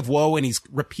Tree of Woe, and he's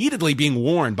repeatedly being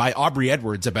warned by Aubrey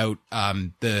Edwards about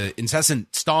the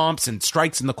incessant stomps and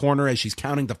strikes in the corner as she's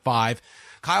counting to 5.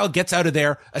 Kyle gets out of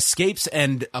there, escapes,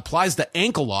 and applies the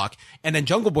ankle lock, and then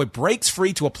Jungle Boy breaks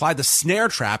free to apply the snare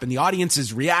trap, and the audience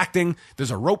is reacting.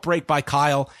 There's a rope break by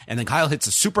Kyle, and then Kyle hits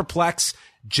a superplex.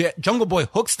 Jungle Boy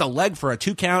hooks the leg for a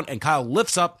 2 count, and Kyle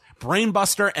lifts up,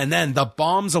 brainbuster, and then the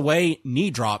bombs away knee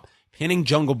drop, pinning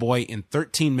Jungle Boy in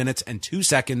 13 minutes and 2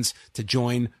 seconds to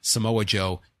join Samoa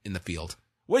Joe in the field.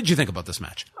 What did you think about this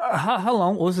match? How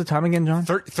long? What was the time again, John?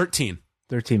 13.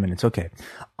 13 minutes. Okay.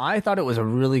 I thought it was a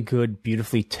really good,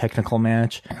 beautifully technical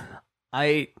match.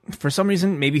 for some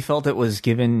reason, maybe felt it was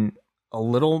given a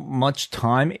little much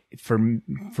time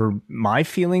for my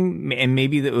feeling, and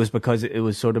maybe it was because it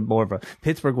was sort of more of a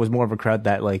Pittsburgh was more of a crowd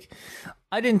that like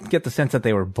I didn't get the sense that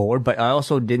they were bored, but I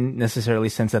also didn't necessarily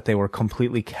sense that they were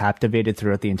completely captivated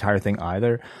throughout the entire thing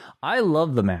either. I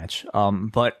love the match,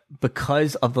 but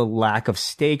because of the lack of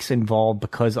stakes involved,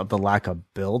 because of the lack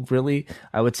of build, really,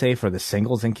 I would say for the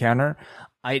singles encounter,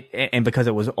 and because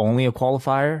it was only a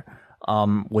qualifier,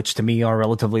 which to me are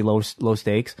relatively low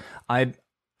stakes, I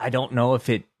don't know if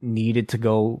it needed to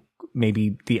go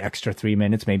maybe the extra 3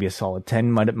 minutes, maybe a solid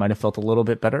 10 might have felt a little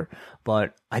bit better.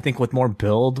 But I think with more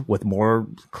build, with more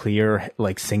clear,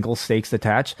 like single stakes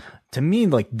attached, to me,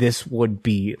 like this would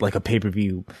be like a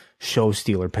pay-per-view show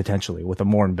stealer potentially with a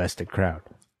more invested crowd.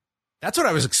 That's what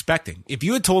I was expecting. If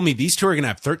you had told me these two are going to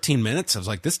have 13 minutes, I was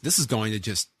like, this is going to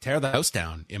just tear the house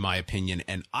down, in my opinion.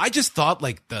 And I just thought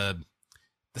like the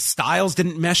styles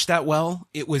didn't mesh that well.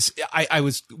 It was, I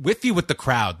was with you with the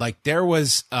crowd. Like there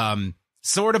was,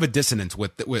 sort of a dissonance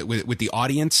with the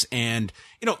audience. And,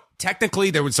 you know, technically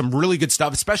there was some really good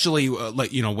stuff, especially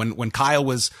like, you know, when Kyle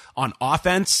was on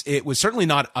offense, it was certainly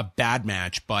not a bad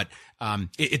match, but,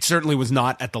 it certainly was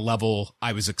not at the level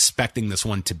I was expecting this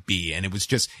one to be. And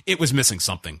it was missing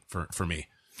something for me.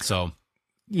 So.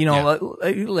 You know,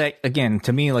 like again,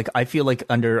 to me, like I feel like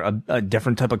under a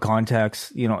different type of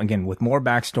context, you know, again with more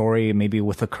backstory, maybe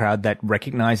with a crowd that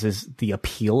recognizes the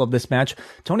appeal of this match.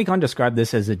 Tony Khan described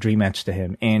this as a dream match to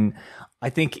him, and I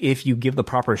think if you give the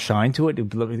proper shine to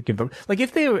it, like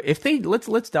if they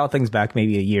let's dial things back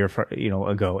maybe a year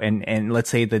ago, and let's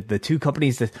say that the two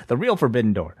companies, the real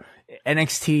Forbidden Door,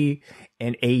 NXT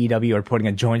and AEW are putting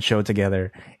a joint show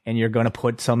together, and you're going to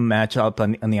put some match up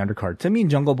on the undercard. To me,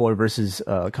 Jungle Boy versus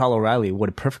Kyle O'Reilly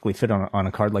would perfectly fit on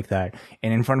a card like that,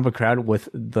 and in front of a crowd with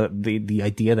the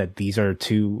idea that these are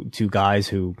two guys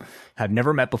who have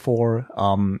never met before,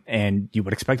 and you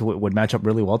would expect would match up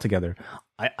really well together.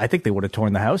 I think they would have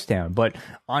torn the house down. But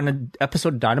on an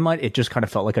episode of Dynamite, it just kind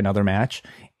of felt like another match,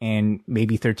 and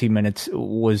maybe 13 minutes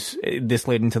was this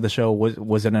late into the show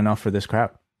wasn't enough for this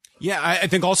crowd. Yeah, I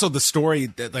think also the story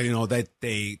that, you know, that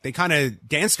they kind of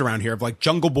danced around here of like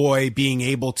Jungle Boy being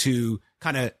able to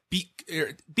kind of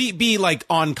be like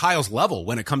on Kyle's level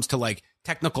when it comes to like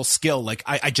technical skill. Like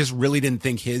I just really didn't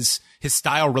think his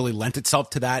style really lent itself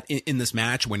to that in this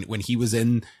match when he was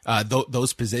in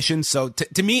those positions. So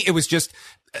to me, it was just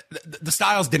the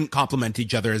styles didn't complement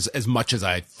each other as much as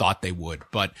I thought they would.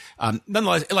 But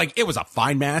nonetheless, like it was a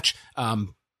fine match.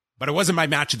 But it wasn't my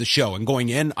match of the show. And going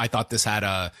in, I thought this had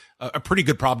a pretty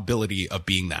good probability of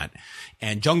being that.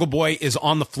 And Jungle Boy is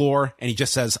on the floor and he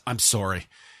just says, "I'm sorry."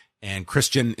 And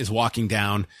Christian is walking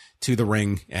down to the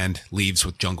ring and leaves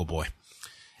with Jungle Boy.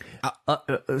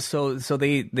 So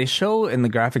they show in the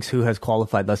graphics who has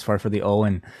qualified thus far for the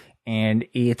Owen, and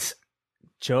it's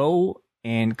Joe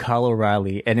and Kyle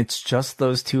O'Reilly, and it's just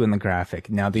those two in the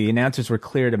graphic. Now, the announcers were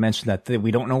clear to mention that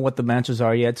we don't know what the matches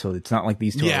are yet, so it's not like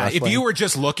these two are wrestling. If you were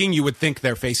just looking, you would think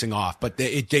they're facing off, but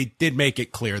they did make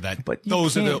it clear that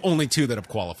those are the only two that have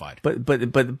qualified.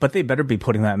 But they better be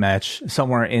putting that match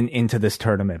somewhere into this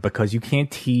tournament, because you can't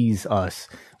tease us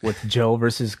with Joe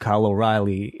versus Kyle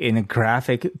O'Reilly in a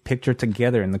graphic picture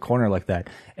together in the corner like that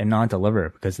and not deliver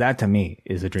it, because that to me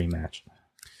is a dream match.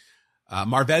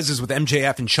 Marvez is with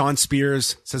MJF and Sean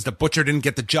Spears, says the Butcher didn't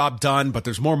get the job done, but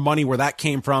there's more money where that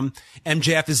came from.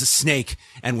 MJF is a snake,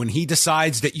 and when he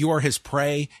decides that you are his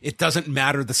prey, it doesn't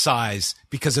matter the size,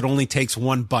 because it only takes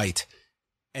one bite,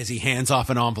 as he hands off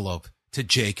an envelope to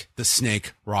Jake the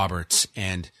Snake Roberts.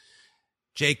 And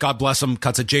Jake, God bless him,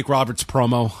 cuts a Jake Roberts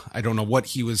promo. I don't know what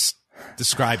he was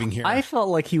describing here. I felt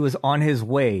like he was on his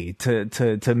way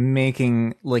to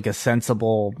making like a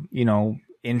sensible, you know,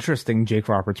 interesting Jake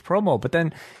Roberts promo, but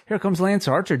then here comes Lance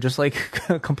Archer just like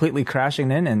completely crashing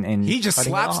in and he just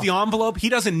slaps the envelope. He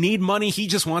doesn't need money. He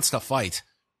just wants to fight.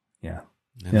 Yeah.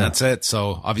 And that's it.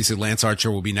 So obviously Lance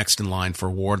Archer will be next in line for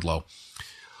Wardlow.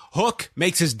 Hook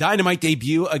makes his Dynamite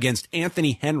debut against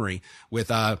Anthony Henry with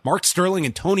Mark Sterling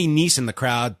and Tony Nese in the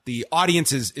crowd. The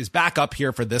audience is back up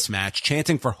here for this match,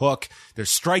 chanting for Hook. There's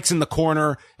strikes in the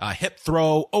corner, hip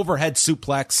throw, overhead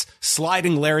suplex,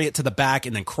 sliding lariat to the back,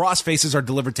 and then cross faces are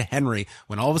delivered to Henry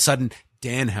when all of a sudden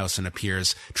Danhausen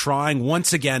appears, trying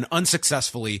once again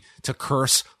unsuccessfully to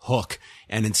curse Hook.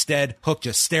 And instead, Hook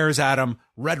just stares at him,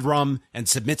 red rum, and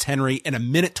submits Henry in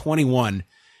 1:21.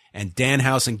 And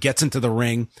Danhausen gets into the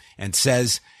ring and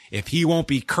says, if he won't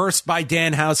be cursed by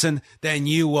Danhausen, then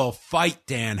you will fight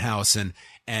Danhausen.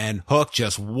 and Hook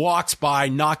just walks by,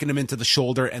 knocking him into the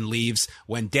shoulder and leaves.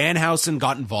 When Danhausen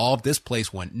got involved, this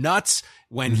place went nuts.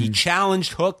 When he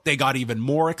challenged Hook, they got even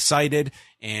more excited.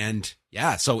 And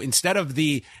yeah, so instead of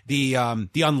the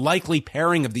unlikely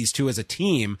pairing of these two as a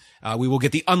team, we will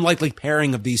get the unlikely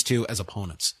pairing of these two as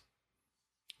opponents.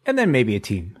 And then maybe a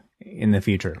team in the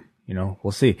future.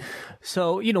 We'll see.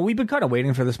 So, we've been kind of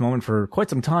waiting for this moment for quite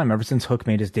some time, ever since Hook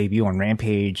made his debut on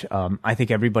Rampage. I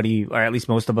think everybody, or at least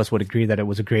most of us, would agree that it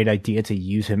was a great idea to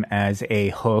use him as a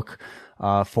hook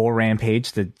for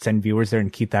Rampage, to send viewers there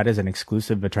and keep that as an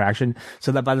exclusive attraction,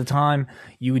 so that by the time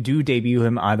you do debut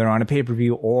him either on a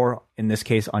pay-per-view or, in this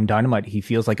case, on Dynamite, he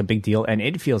feels like a big deal, and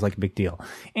it feels like a big deal.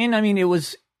 And I mean,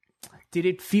 did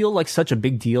it feel like such a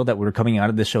big deal that we were coming out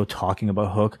of this show talking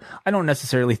about Hook? I don't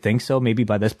necessarily think so. Maybe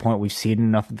by this point we've seen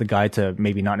enough of the guy to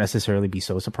maybe not necessarily be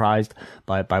so surprised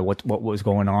by what was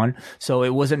going on. So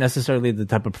it wasn't necessarily the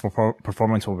type of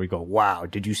performance where we go, wow,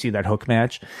 did you see that Hook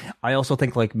match? I also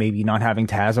think like maybe not having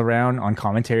Taz around on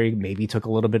commentary maybe took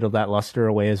a little bit of that luster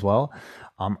away as well.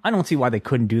 I don't see why they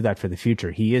couldn't do that for the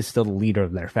future. He is still the leader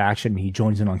of their faction. He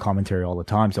joins in on commentary all the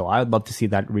time. So I'd love to see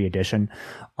that re-edition.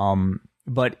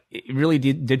 But it really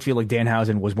did feel like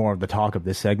Danhausen was more of the talk of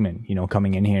this segment,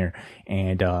 coming in here.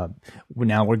 And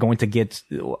now we're going to get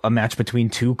a match between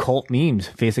two cult memes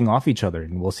facing off each other.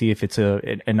 And we'll see if it's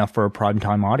enough for a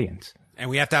primetime audience.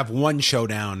 And we have to have one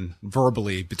showdown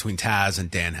verbally between Taz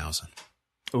and Danhausen.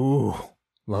 Ooh,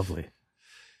 lovely.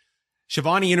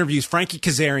 Shivani interviews Frankie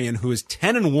Kazarian, who is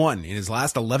 10-1 in his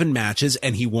last 11 matches,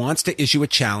 and he wants to issue a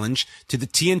challenge to the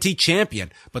TNT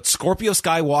champion. But Scorpio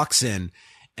Sky walks in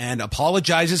and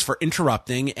apologizes for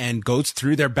interrupting and goes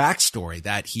through their backstory,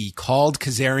 that he called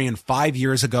Kazarian 5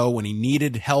 years ago when he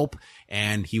needed help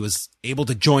and he was able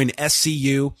to join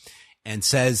SCU, and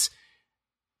says,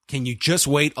 can you just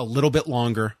wait a little bit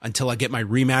longer until I get my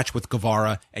rematch with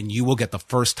Guevara and you will get the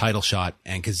first title shot?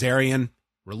 And Kazarian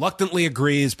reluctantly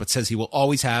agrees, but says he will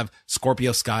always have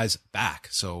Scorpio Sky's back.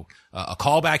 So a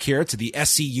callback here to the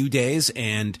SCU days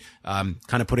and kind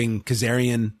of putting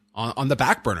Kazarian on the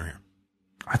back burner here.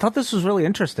 I thought this was really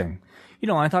interesting.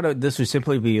 I thought this would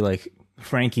simply be like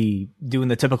Frankie doing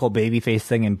the typical babyface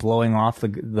thing and blowing off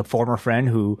the former friend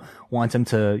who wants him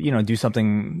to, do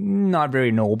something not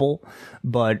very noble.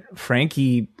 But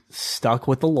Frankie stuck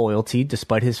with the loyalty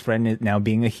despite his friend now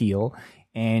being a heel.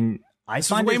 And I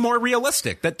find way more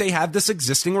realistic that they have this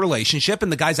existing relationship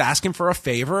and the guy's asking for a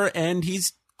favor and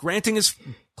he's granting his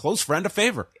close friend a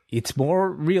favor. It's more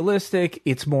realistic.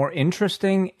 It's more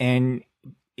interesting, and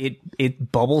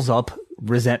it bubbles up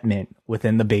resentment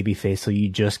within the babyface. So you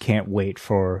just can't wait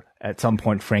for, at some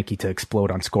point, Frankie to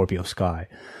explode on Scorpio Sky.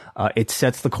 It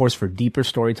sets the course for deeper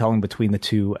storytelling between the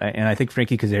two. And I think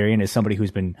Frankie Kazarian is somebody who's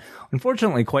been,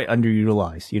 unfortunately, quite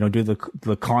underutilized, due to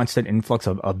the constant influx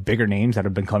of bigger names that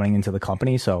have been coming into the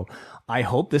company. So I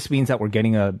hope this means that we're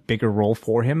getting a bigger role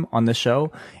for him on the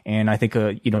show. And I think,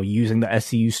 using the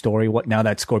SCU story, now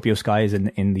that Scorpio Sky is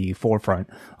in the forefront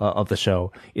of the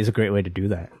show, is a great way to do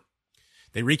that.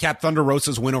 They recap Thunder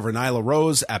Rosa's win over Nyla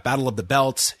Rose at Battle of the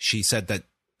Belts. She said that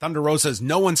Thunder Rosa is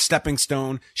no one's stepping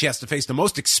stone. She has to face the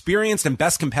most experienced and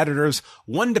best competitors,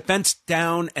 one defense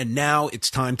down, and now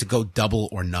it's time to go double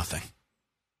or nothing.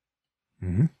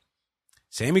 Mm-hmm.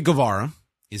 Sammy Guevara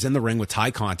is in the ring with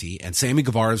Ty Conti, and Sammy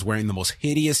Guevara is wearing the most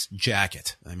hideous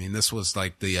jacket. I mean, this was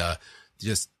like the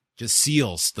just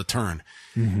seals the turn.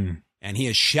 Mm-hmm. And he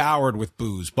is showered with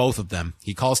booze, both of them.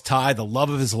 He calls Ty the love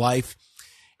of his life,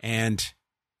 and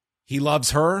he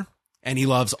loves her. And he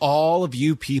loves all of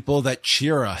you people that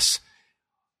cheer us.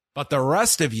 But the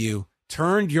rest of you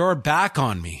turned your back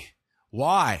on me.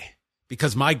 Why?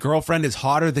 Because my girlfriend is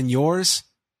hotter than yours?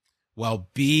 Well,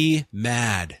 be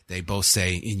mad, they both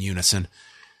say in unison.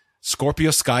 Scorpio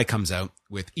Sky comes out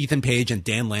with Ethan Page and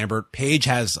Dan Lambert. Page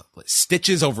has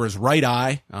stitches over his right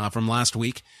eye from last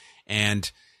week.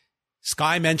 And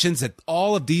Sky mentions that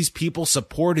all of these people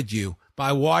supported you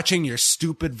by watching your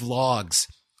stupid vlogs.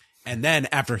 And then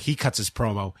after he cuts his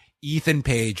promo, Ethan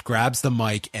Page grabs the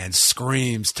mic and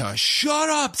screams to shut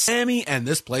up, Sammy. And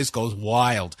this place goes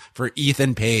wild for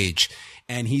Ethan Page.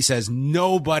 And he says,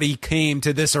 nobody came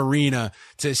to this arena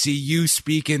to see you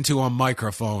speak into a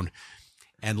microphone.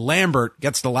 And Lambert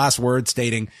gets the last word,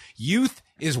 stating, youth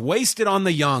is wasted on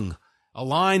the young. A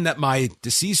line that my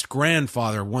deceased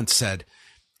grandfather once said.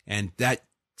 And that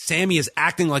Sammy is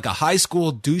acting like a high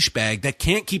school douchebag that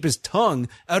can't keep his tongue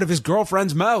out of his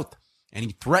girlfriend's mouth. And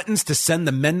he threatens to send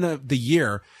the Men of the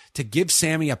Year to give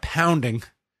Sammy a pounding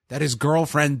that his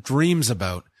girlfriend dreams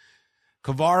about.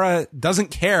 Guevara doesn't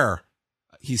care,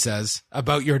 he says,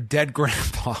 about your dead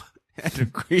grandpa. and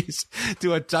agrees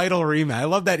to a title rematch. I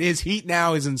love that his heat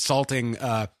now is insulting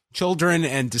children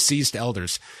and deceased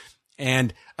elders,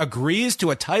 and agrees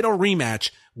to a title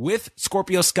rematch with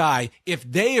Scorpio Sky if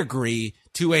they agree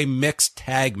to a mixed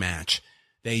tag match.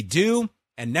 They do,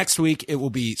 and next week it will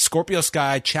be Scorpio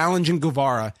Sky challenging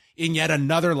Guevara in yet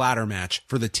another ladder match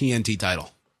for the TNT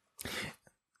title.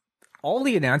 All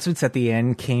the announcements at the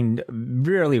end came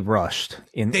really rushed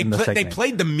in the segment. They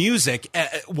played the music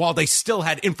while they still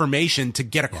had information to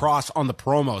get across on the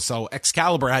promo. So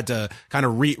Excalibur had to kind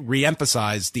of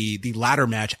re-emphasize the ladder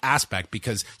match aspect,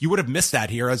 because you would have missed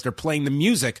that here as they're playing the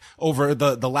music over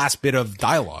the last bit of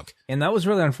dialogue. And that was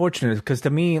really unfortunate, because to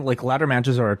me, like, ladder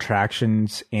matches are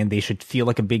attractions and they should feel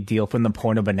like a big deal from the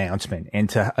point of announcement. And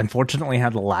to unfortunately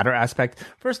have the ladder aspect,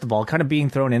 first of all, kind of being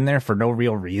thrown in there for no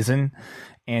real reason.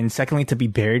 And secondly, to be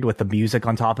buried with the music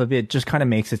on top of it just kind of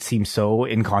makes it seem so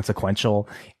inconsequential,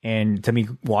 and to me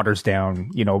waters down,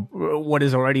 what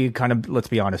is already kind of, let's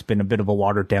be honest, been a bit of a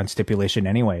watered down stipulation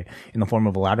anyway in the form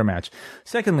of a ladder match.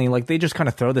 Secondly, like, they just kind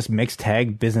of throw this mixed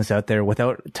tag business out there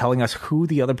without telling us who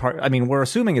the other part. I mean, we're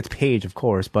assuming it's Paige, of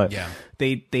course, but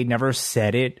they never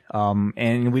said it,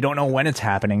 and we don't know when it's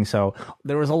happening. So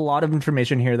there was a lot of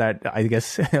information here that I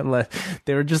guess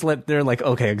they're like,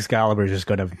 okay, Excalibur's just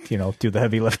gonna do the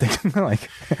heavy lifting like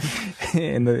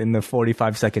in the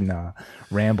 45-second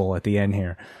ramble at the end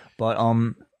here. But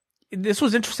this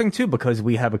was interesting too, because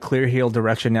we have a clear heel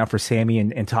direction now for Sammy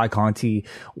and Ty Conti,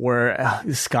 where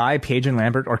Sky, Paige, and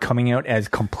Lambert are coming out as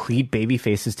complete baby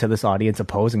faces to this audience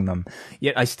opposing them.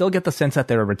 Yet I still get the sense that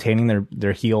they're retaining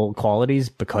their heel qualities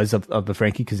because of the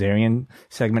Frankie Kazarian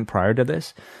segment prior to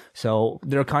this. So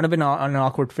they're kind of in an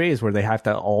awkward phase where they have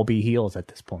to all be heels at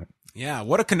this point. Yeah,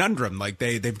 what a conundrum. Like,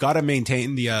 they've got to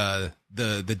maintain the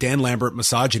Dan Lambert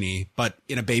misogyny, but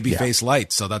in a babyface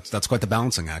light. So that's quite the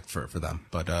balancing act for them.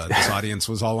 But this audience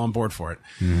was all on board for it.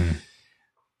 Mm-hmm.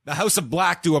 The House of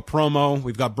Black do a promo.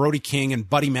 We've got Brody King and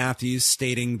Buddy Matthews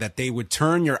stating that they would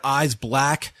turn your eyes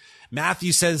black.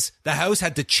 Matthews says the house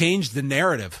had to change the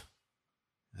narrative.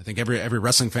 I think every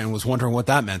wrestling fan was wondering what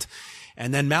that meant.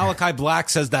 And then Malachi Black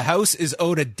says the house is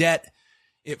owed a debt.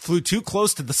 It flew too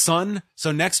close to the sun,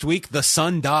 so next week the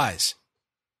sun dies.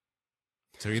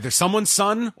 So either someone's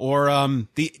son or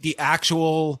the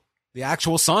actual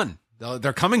sun.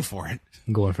 They're coming for it.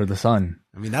 Going for the sun.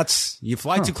 I mean, you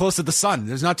fly too close to the sun.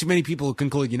 There's not too many people who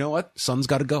conclude, you know what? Sun's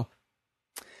got to go.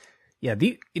 Yeah,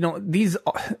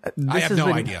 I have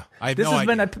no idea. This has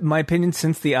been my opinion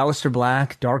since the Aleister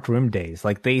Black Dark Room days.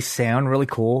 Like, they sound really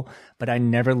cool, but I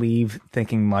never leave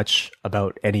thinking much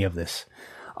about any of this.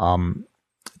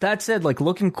 That said, like,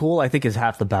 looking cool, I think, is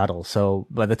half the battle. So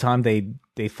by the time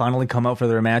they finally come out for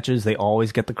their matches, they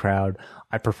always get the crowd.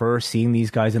 I prefer seeing these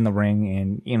guys in the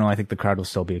ring, and, I think the crowd will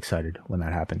still be excited when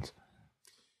that happens.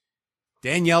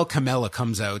 Danielle Camella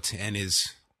comes out and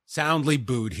is soundly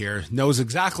booed here, knows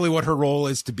exactly what her role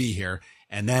is to be here.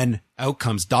 And then out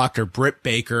comes Dr. Britt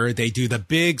Baker. They do the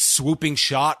big swooping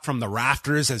shot from the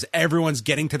rafters as everyone's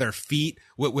getting to their feet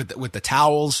with the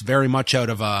towels, very much out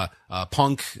of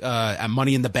Punk at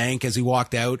Money in the Bank as he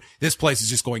walked out. This place is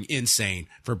just going insane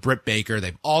for Britt Baker.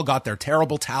 They've all got their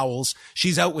terrible towels.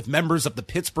 She's out with members of the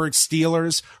Pittsburgh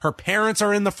Steelers. Her parents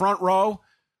are in the front row.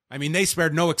 I mean, they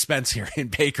spared no expense here in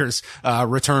Baker's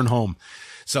return home.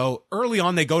 So early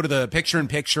on, they go to the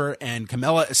picture-in-picture, and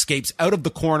Camella escapes out of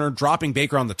the corner, dropping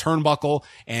Baker on the turnbuckle,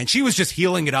 and she was just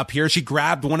healing it up here. She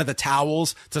grabbed one of the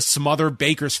towels to smother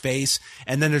Baker's face,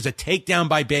 and then there's a takedown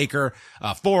by Baker,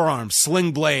 forearm,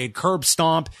 sling blade, curb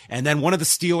stomp, and then one of the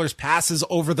Steelers passes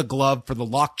over the glove for the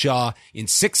lockjaw in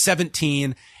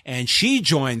 6:17, and she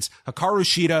joins Hikaru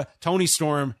Shida, Toni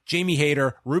Storm, Jamie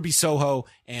Hayter, Ruby Soho,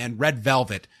 and Red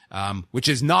Velvet, which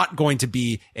is not going to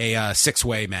be a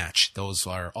six-way match. Those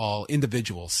are all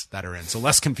individuals that are in. So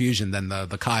less confusion than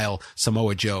the Kyle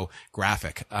Samoa Joe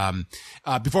graphic.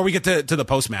 Before we get to the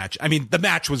post-match, I mean, the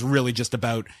match was really just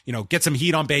about, get some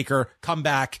heat on Baker, come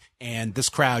back, and this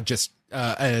crowd just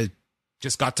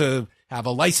got to have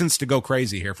a license to go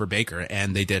crazy here for Baker,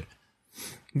 and they did.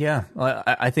 Yeah,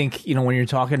 I think, when you're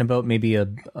talking about maybe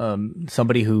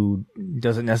somebody who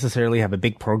doesn't necessarily have a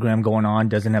big program going on,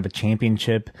 doesn't have a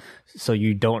championship, so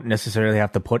you don't necessarily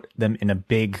have to put them in a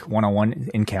big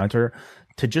one-on-one encounter,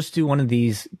 to just do one of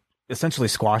these essentially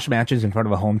squash matches in front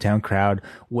of a hometown crowd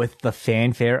with the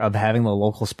fanfare of having the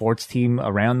local sports team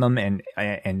around them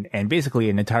and basically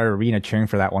an entire arena cheering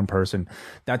for that one person.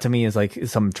 That to me is like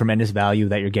some tremendous value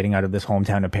that you're getting out of this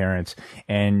hometown appearance.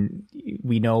 And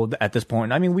we know that at this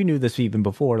point, I mean, we knew this even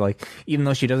before, like, even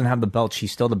though she doesn't have the belt,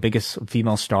 she's still the biggest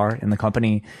female star in the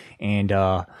company. And,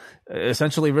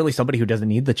 essentially really somebody who doesn't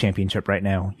need the championship right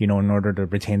now, in order to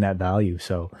retain that value.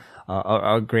 So,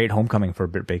 a great homecoming for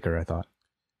Britt Baker, I thought.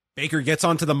 Baker gets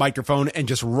onto the microphone and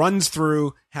just runs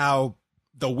through how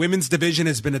the women's division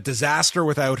has been a disaster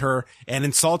without her and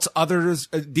insults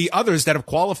the others that have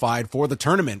qualified for the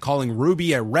tournament, calling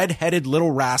Ruby a red-headed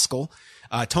little rascal.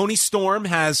 Toni Storm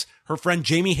has her friend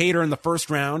Jamie Hayter in the first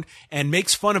round and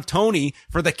makes fun of Toni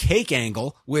for the cake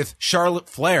angle with Charlotte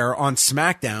Flair on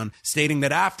SmackDown, stating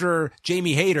that after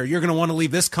Jamie Hayter, you're going to want to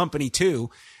leave this company too.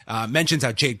 Mentions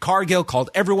how Jade Cargill called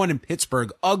everyone in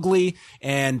Pittsburgh ugly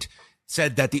and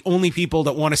said that the only people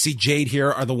that want to see Jade here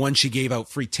are the ones she gave out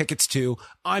free tickets to.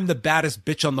 I'm the baddest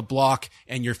bitch on the block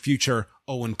and your future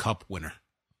Owen Cup winner.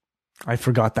 I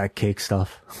forgot that cake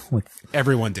stuff with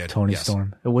everyone did. Toni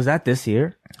Storm. Was that this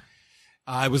year?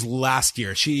 It was last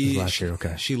year.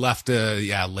 Okay. She left,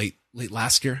 late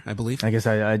last year, I believe. I guess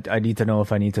I need to know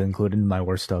if I need to include in my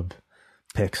worst of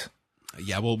picks.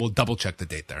 Yeah, we'll double check the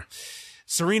date there.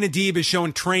 Serena Deeb is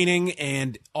showing training,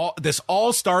 and this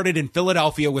all started in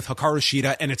Philadelphia with Hikaru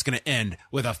Shida, and it's going to end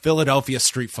with a Philadelphia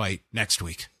street fight next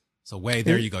week. So,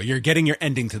 there you go. You're getting your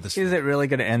ending to this. Is it really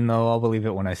going to end, though? I'll believe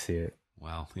it when I see it.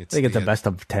 Well, I think it's a best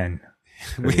of 10.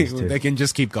 They can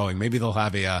just keep going. Maybe they'll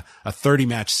have a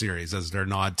 30-match series as their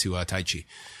nod to Taichi.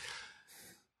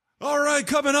 All right,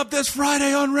 coming up this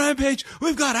Friday on Rampage,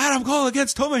 we've got Adam Cole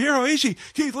against Tomohiro Ishii.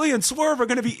 Keith Lee and Swerve are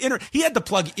going to be he had to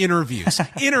plug interviews.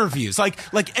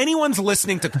 Like anyone's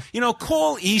listening to,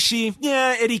 Cole, Ishii,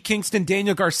 yeah, Eddie Kingston,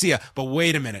 Daniel Garcia. But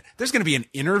wait a minute. There's going to be an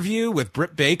interview with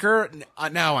Britt Baker.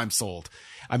 Now I'm sold.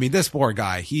 I mean, this poor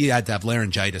guy, he had to have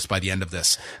laryngitis by the end of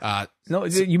this. No,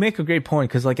 you make a great point,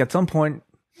 because at some point,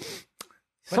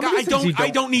 I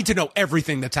don't need to know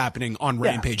everything that's happening on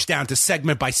Rampage down to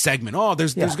segment by segment. Oh,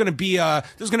 there's going to be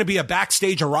a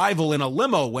backstage arrival in a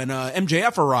limo when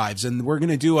MJF arrives, and we're going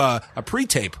to do a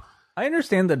pre-tape. I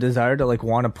understand the desire to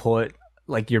want to put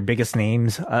your biggest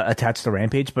names attached to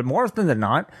Rampage, but more often than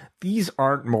not, these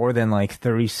aren't more than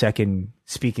 30-second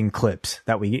speaking clips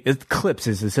that we get. Clips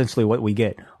is essentially what we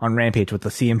get on Rampage with the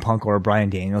CM Punk or Bryan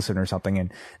Danielson or something,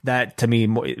 and that to me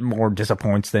more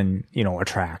disappoints than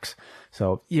attracts.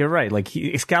 So you're right.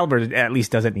 Excalibur at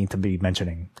least doesn't need to be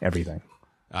mentioning everything.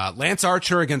 Lance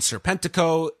Archer against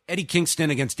Serpentico, Eddie Kingston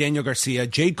against Daniel Garcia,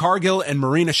 Jade Cargill and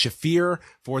Marina Shafir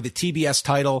for the TBS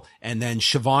title. And then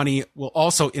Shivani will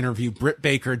also interview Britt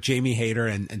Baker, Jamie Hayter,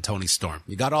 and Toni Storm.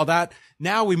 You got all that?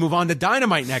 Now we move on to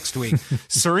Dynamite next week.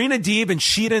 Serena Deeb and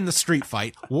Shida in the street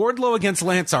fight, Wardlow against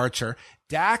Lance Archer,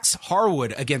 Dax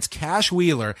Harwood against Cash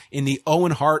Wheeler in the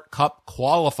Owen Hart Cup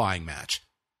qualifying match.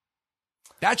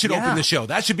 That should open the show.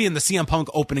 That should be in the CM Punk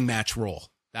opening match role,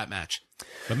 that match.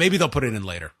 But maybe they'll put it in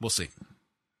later. We'll see.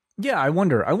 Yeah, I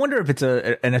wonder if it's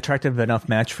an attractive enough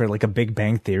match for a Big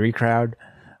Bang Theory crowd.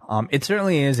 It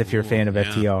certainly is if you're a fan of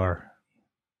FTR.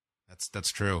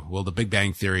 That's true. Will the Big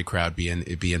Bang Theory crowd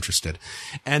be interested?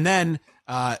 And then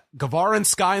Guevara and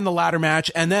Sky in the ladder match,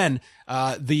 and then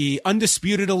the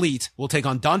Undisputed Elite will take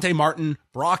on Dante Martin,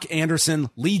 Brock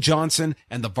Anderson, Lee Johnson,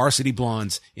 and the Varsity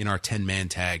Blondes in our 10-man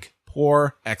tag.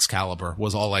 Poor Excalibur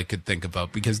was all I could think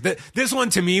about, because this one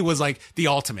to me was the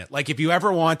ultimate. If you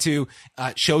ever want to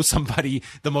show somebody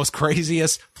the most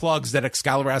craziest plugs that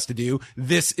Excalibur has to do,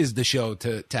 this is the show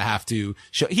to have to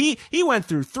show. He went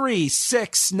through 3,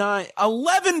 6, 9,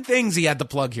 11 things he had to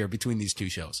plug here between these two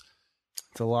shows.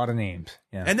 It's a lot of names.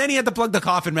 Yeah. And then he had to plug the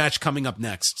coffin match coming up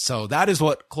next. So that is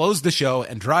what closed the show.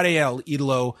 Andrade El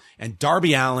Idolo and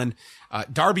Darby Allin.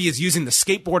 Darby is using the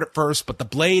skateboard at first, but the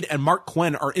Blade and Mark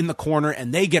Quinn are in the corner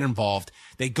and they get involved.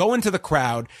 They go into the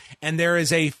crowd and there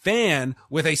is a fan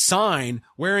with a sign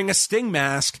wearing a Sting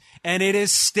mask, and it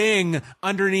is Sting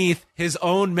underneath his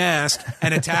own mask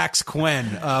and attacks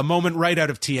Quinn. A moment right out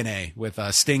of TNA with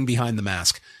Sting behind the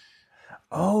mask.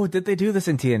 Oh, did they do this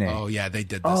in TNA? Oh, yeah, they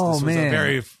did this. This was a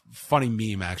very funny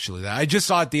meme, actually. I just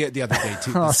saw it the other day,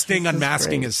 too. The Sting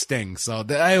unmasking his Sting. So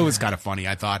it was kind of funny,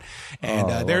 I thought.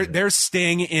 And there's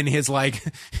Sting in his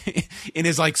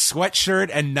sweatshirt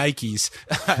and Nikes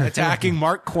attacking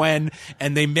Mark Quinn,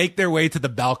 and they make their way to the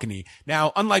balcony.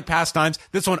 Now, unlike past times,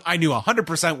 this one I knew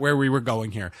 100% where we were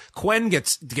going here. Quinn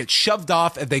gets shoved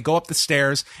off as they go up the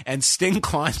stairs, and Sting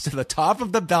climbs to the top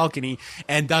of the balcony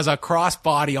and does a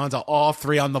crossbody onto all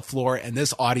three on the floor, and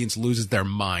this audience loses their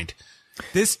mind.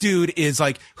 This dude is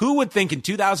like, who would think in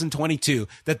 2022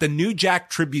 that the New Jack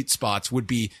tribute spots would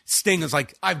be Sting is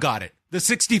like, I've got it. The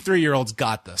 63-year-old's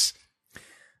got this.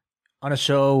 On a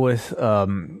show with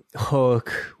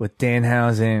Hook, with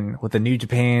Danhausen, with the New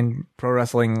Japan Pro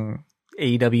Wrestling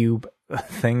AEW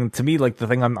thing, to me, like the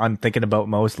thing I'm thinking about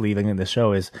most leaving in the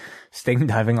show is Sting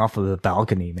diving off of the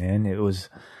balcony, man. It was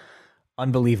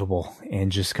unbelievable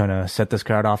and just kind of set this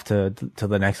crowd off to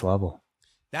the next level.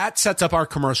 That sets up our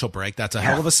commercial break. That's a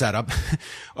hell of a setup.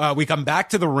 We come back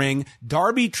to the ring.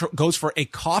 Darby goes for a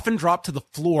coffin drop to the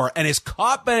floor and is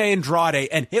caught by Andrade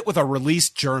and hit with a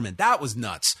released German. That was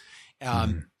nuts.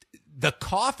 The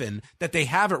coffin that they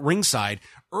have at ringside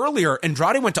earlier,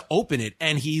 Andrade went to open it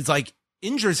and he's like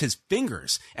injures his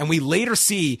fingers. And we later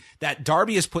see that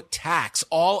Darby has put tacks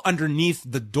all underneath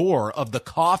the door of the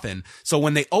coffin. So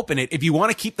when they open it, if you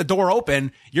want to keep the door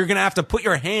open, you're going to have to put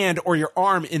your hand or your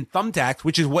arm in thumbtacks,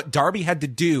 which is what Darby had to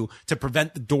do to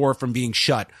prevent the door from being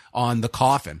shut on the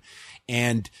coffin.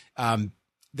 And,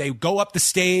 they go up the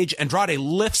stage. Andrade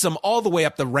lifts him all the way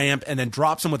up the ramp and then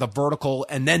drops him with a vertical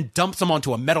and then dumps him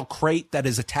onto a metal crate that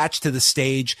is attached to the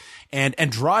stage. And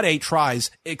Andrade tries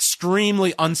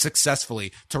extremely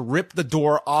unsuccessfully to rip the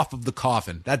door off of the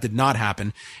coffin. That did not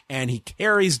happen. And he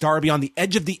carries Darby on the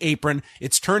edge of the apron.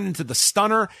 It's turned into the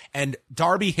stunner and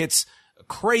Darby hits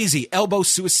crazy elbow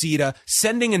suicida,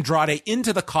 sending Andrade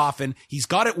into the coffin. He's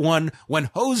got it won when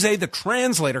Jose, the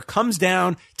translator, comes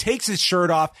down, takes his shirt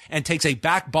off, and takes a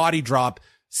back body drop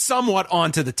somewhat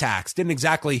onto the tacks. Didn't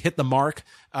exactly hit the mark.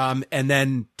 And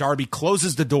then Darby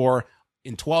closes the door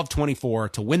in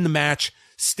 12:24 to win the match.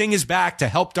 Sting is back to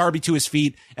help Darby to his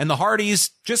feet, and the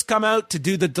Hardys just come out to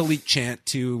do the delete chant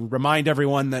to remind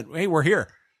everyone that, hey, we're here.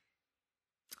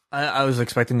 I was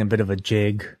expecting a bit of a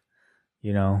jig,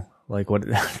 you know, like what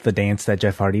the dance that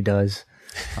Jeff Hardy does.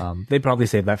 They probably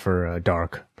save that for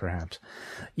Dark, perhaps.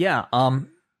 Yeah,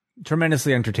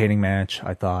 tremendously entertaining match,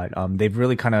 I thought. They've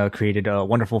really kind of created a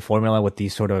wonderful formula with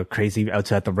these sort of crazy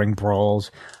outside the ring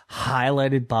brawls,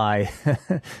 highlighted by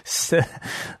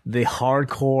the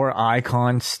hardcore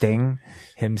icon Sting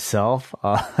himself.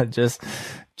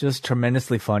 Just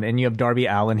tremendously fun. And you have Darby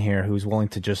Allin here, who's willing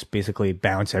to just basically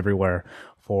bounce everywhere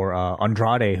for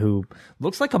Andrade, who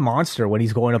looks like a monster when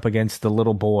he's going up against the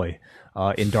little boy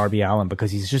in Darby Allin,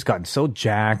 because he's just gotten so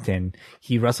jacked and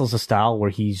he wrestles a style where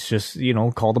he's just, you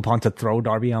know, called upon to throw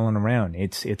Darby Allin around.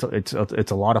 It's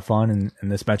a lot of fun,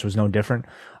 and this match was no different.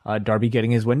 Darby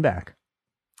getting his win back.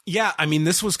 Yeah, I mean,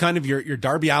 this was kind of your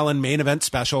Darby Allin main event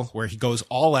special where he goes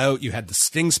all out. You had the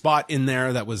Sting spot in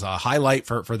there that was a highlight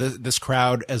for this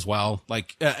crowd as well.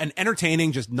 Like an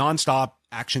entertaining, just nonstop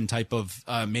action type of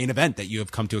main event that you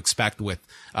have come to expect with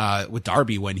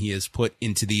Darby when he is put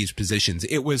into these positions.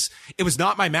 It was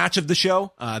not my match of the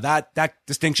show. That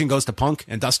distinction goes to Punk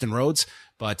and Dustin Rhodes,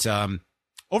 but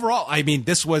overall, I mean,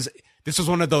 this was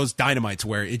one of those dynamites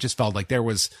where it just felt like there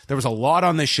was a lot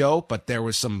on this show, but there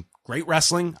was some great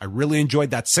wrestling. I really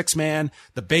enjoyed that 6-man.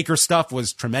 The Baker stuff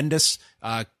was tremendous.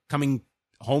 Coming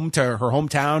home to her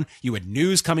hometown, you had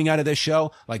news coming out of this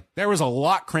show. Like, there was a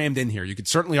lot crammed in here. You could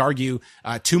certainly argue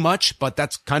too much, but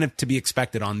that's kind of to be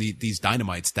expected on these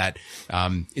dynamites. That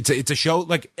it's a show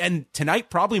like, and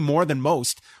tonight probably more than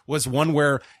most was one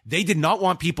where they did not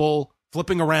want people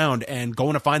flipping around and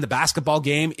going to find the basketball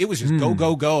game. It was just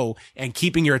go, and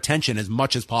keeping your attention as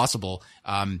much as possible.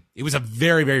 It was a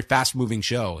very, very fast moving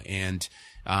show, and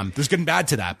there's good and bad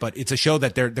to that, but it's a show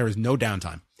that there is no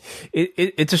downtime.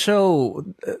 It's a show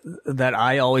that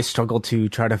I always struggle to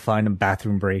try to find a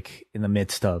bathroom break in the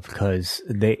midst of, because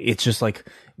it's just like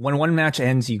when one match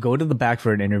ends, you go to the back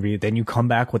for an interview, then you come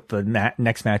back with the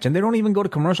next match, and they don't even go to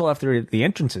commercial after the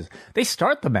entrances. They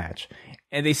start the match.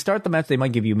 And they start the match, they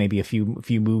might give you maybe a few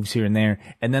moves here and there,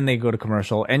 and then they go to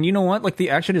commercial. And you know what? Like, the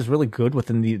action is really good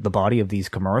within the body of these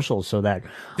commercials, so that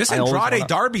this Andrade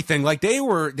Darby thing, like they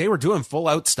were doing full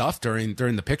out stuff during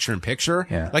the picture in picture.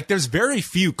 Yeah. Like, there's very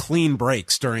few clean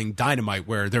breaks during Dynamite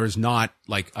where there is not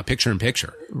like a picture in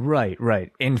picture.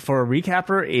 Right. And for a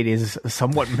recapper, it is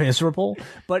somewhat miserable.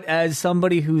 But as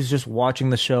somebody who's just watching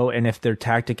the show, and if their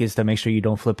tactic is to make sure you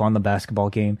don't flip on the basketball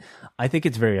game, I think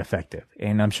it's very effective.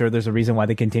 And I'm sure there's a reason why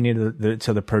they continue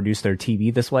to produce their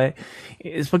TV this way.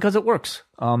 It's because it works.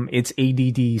 It's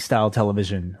ADD style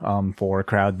television for a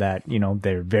crowd that, you know,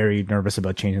 they're very nervous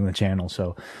about changing the channel.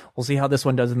 So we'll see how this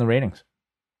one does in the ratings.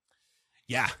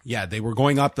 Yeah, they were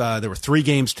going up. There were 3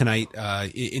 games tonight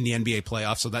in the NBA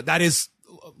playoffs, so that is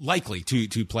likely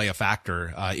to play a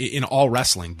factor in all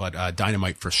wrestling, but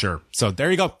Dynamite for sure. So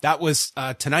there you go. That was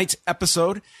tonight's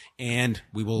episode, and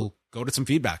we will go to some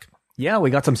feedback. Yeah,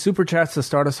 we got some super chats to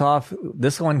start us off.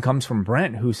 This one comes from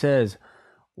Brent, who says,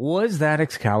 Was that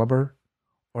Excalibur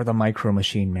or the Micro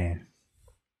Machine Man?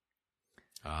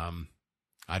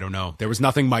 I don't know. There was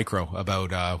nothing micro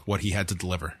about what he had to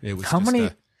deliver. It was How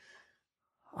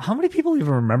many people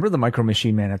even remember the Micro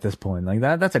Machine Man at this point? Like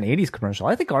that's an 80s commercial.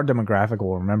 I think our demographic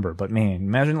will remember, but man,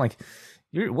 imagine like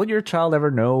would your child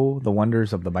ever know the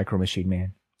wonders of the Micro Machine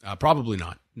Man? Probably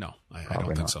not. No, I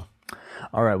don't think so.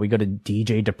 All right, we go to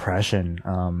DJ Depression.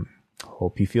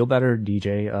 Hope you feel better,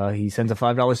 DJ. He sends a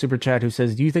 $5 super chat who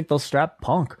says, do you think they'll strap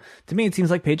Punk? To me, it seems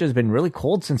like Page has been really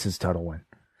cold since his title win.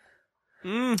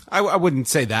 I wouldn't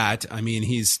say that. I mean,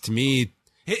 his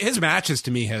matches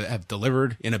to me have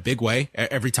delivered in a big way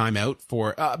every time out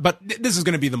but this is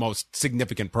going to be the most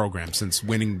significant program since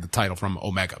winning the title from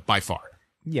Omega by far.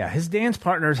 Yeah, his dance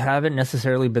partners haven't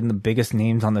necessarily been the biggest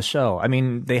names on the show. I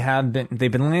mean, they've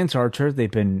been Lance Archer,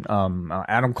 they've been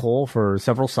Adam Cole for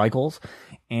several cycles,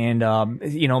 and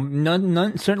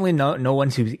certainly no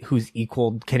one who's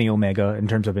equaled Kenny Omega in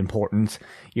terms of importance.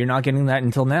 You're not getting that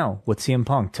until now with CM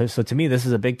Punk. So to me, this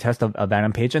is a big test of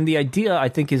Adam Page, and the idea I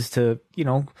think is to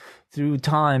through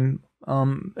time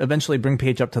eventually bring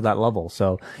Page up to that level.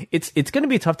 So it's going to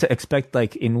be tough to expect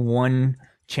like in one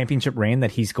championship reign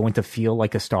that he's going to feel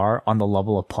like a star on the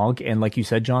level of Punk. And like you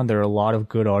said, John, there are a lot of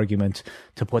good arguments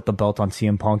to put the belt on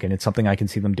CM Punk, and it's something I can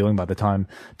see them doing by the time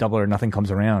Double or Nothing comes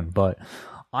around. But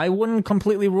I wouldn't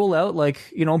completely rule out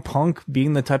Punk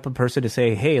being the type of person to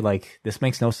say, hey, like this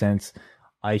makes no sense.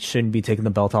 I shouldn't be taking the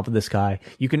belt off of this guy.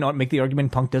 You can make the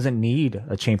argument Punk doesn't need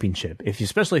a championship,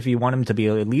 especially if you want him to be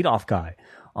a leadoff guy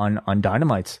on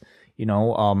Dynamites.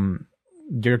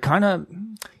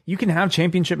 You can have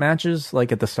championship matches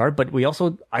like at the start, but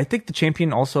I think the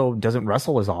champion also doesn't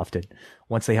wrestle as often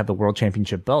once they have the world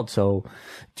championship belt. So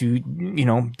do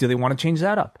they want to change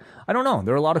that up? I don't know.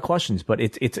 There are a lot of questions, but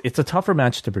it's a tougher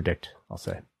match to predict, I'll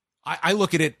say. I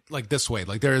look at it like this way.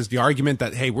 Like there is the argument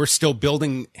that, hey, we're still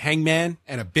building Hangman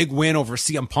and a big win over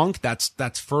CM Punk.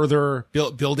 That's further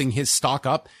building his stock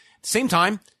up. At the same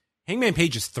time, Hangman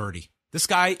Page is 30. This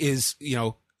guy is,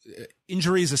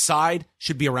 injuries aside,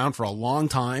 should be around for a long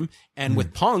time. And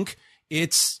with Punk,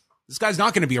 this guy's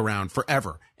not going to be around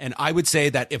forever. And I would say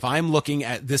that if I'm looking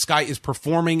at this guy is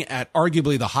performing at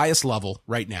arguably the highest level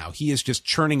right now, he is just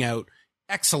churning out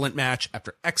excellent match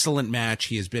after excellent match.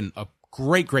 He has been a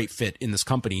great fit in this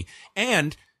company.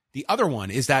 And the other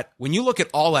one is that when you look at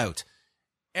All Out,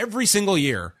 every single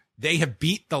year, they have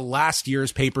beat the last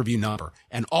year's pay-per-view number,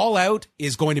 and All Out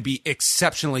is going to be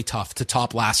exceptionally tough to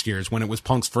top last year's when it was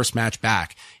Punk's first match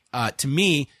back. To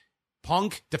me,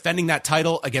 Punk defending that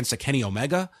title against a Kenny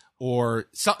Omega or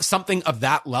something of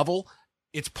that level,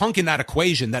 it's Punk in that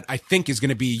equation that I think is going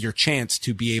to be your chance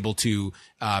to be able to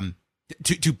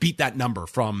beat that number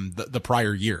from the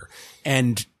prior year.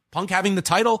 And Punk having the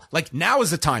title, like now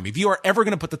is the time. If you are ever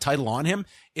going to put the title on him,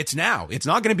 it's now. It's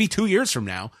not going to be 2 years from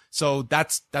now. So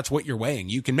that's what you're weighing.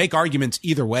 You can make arguments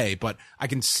either way, but I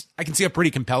can see a pretty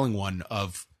compelling one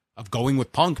of going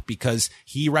with Punk because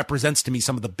he represents to me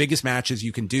some of the biggest matches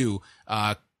you can do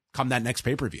come that next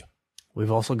pay-per-view. We've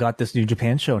also got this New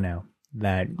Japan show now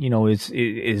that,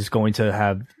 is going to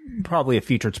have probably a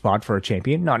featured spot for a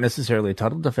champion, not necessarily a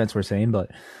title defense we're saying, but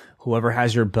whoever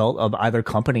has your belt of either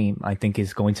company, I think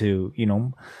is going to,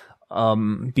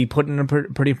 be put in a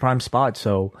pretty prime spot.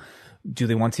 So do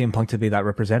they want CM Punk to be that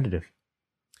representative?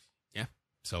 Yeah.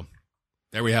 So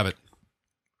there we have it.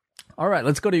 All right,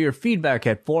 let's go to your feedback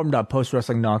at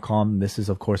forum.postwrestling.com. This is,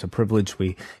 of course, a privilege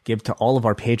we give to all of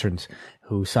our patrons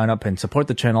who sign up and support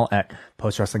the channel at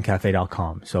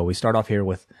postwrestlingcafe.com. So we start off here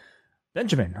with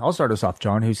Benjamin. I'll start us off,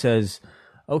 John, who says,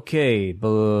 okay,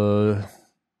 but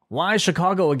why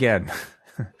Chicago again?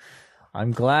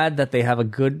 I'm glad that they have a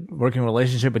good working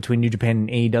relationship between New Japan and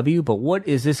AEW, but what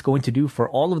is this going to do for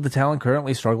all of the talent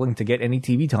currently struggling to get any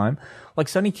TV time, like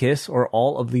Sonny Kiss or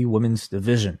all of the women's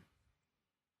division?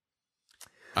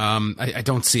 I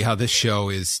don't see how this show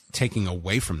is taking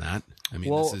away from that. I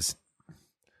mean, this is...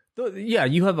 Yeah,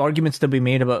 you have arguments to be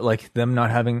made about like them not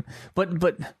having, but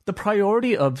the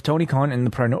priority of Tony Khan and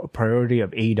the priority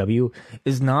of AEW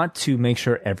is not to make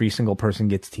sure every single person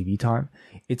gets TV time.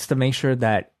 It's to make sure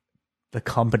that the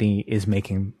company is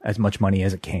making as much money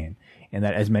as it can, and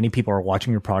that as many people are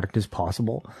watching your product as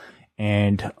possible.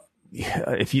 And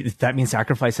if that means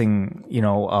sacrificing,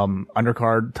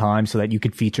 undercard time so that you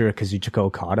could feature Kazuchika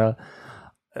Okada,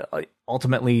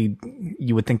 ultimately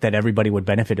you would think that everybody would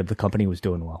benefit if the company was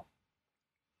doing well.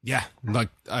 Yeah.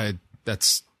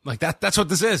 That's what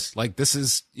this is. Like, this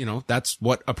is, that's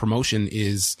what a promotion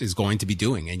is going to be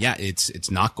doing. And yeah, it's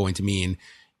not going to mean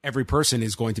every person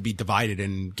is going to be divided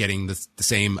and getting the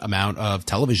same amount of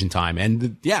television time.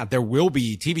 And yeah, there will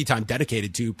be TV time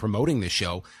dedicated to promoting this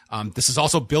show. This is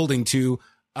also building to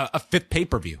a fifth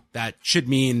pay-per-view that should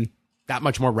mean that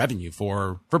much more revenue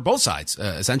for both sides,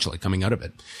 essentially coming out of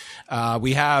it.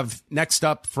 We have next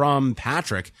up from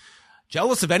Patrick.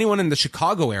 Jealous of anyone in the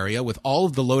Chicago area with all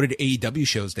of the loaded AEW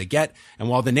shows they get. And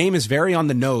while the name is very on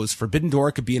the nose, Forbidden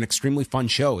Door could be an extremely fun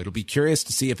show. It'll be curious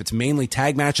to see if it's mainly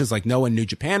tag matches like Noah and New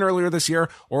Japan earlier this year,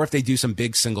 or if they do some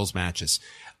big singles matches.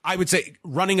 I would say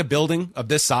running a building of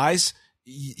this size,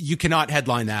 you cannot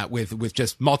headline that with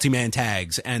just multi-man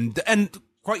tags. And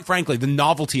quite frankly, the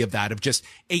novelty of that, of just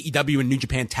AEW and New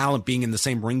Japan talent being in the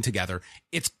same ring together,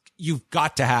 you've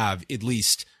got to have at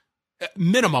least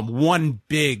minimum one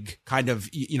big kind of,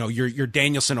 your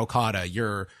Danielson Okada,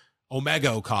 your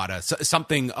Omega Okada,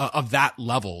 something of that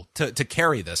level to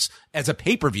carry this as a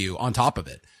pay-per-view on top of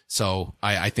it. So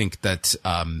I think that,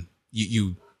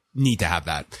 you need to have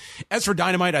that. As for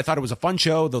Dynamite, I thought it was a fun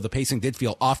show, though the pacing did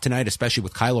feel off tonight, especially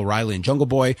with Kyle O'Reilly and Jungle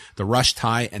Boy, the Rush,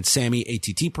 Ty, and Sammy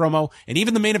ATT promo, and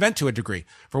even the main event to a degree.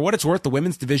 For what it's worth, the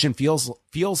women's division feels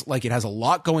like it has a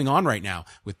lot going on right now,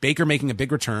 with Baker making a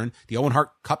big return, the Owen Hart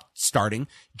Cup starting,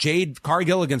 Jade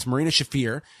Cargill against Marina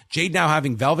Shafir, Jade now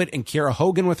having Velvet and Kiera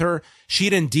Hogan with her,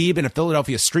 Sheeta and Deeb in a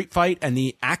Philadelphia street fight, and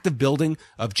the active building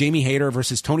of Jamie Hayter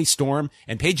versus Toni Storm,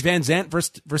 and Paige Van Zandt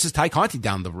versus Ty Conti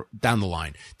down the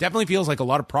line. Definitely feels like a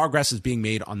lot of progress is being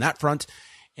made on that front.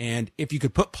 And if you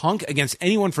could put Punk against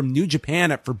anyone from New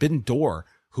Japan at Forbidden Door,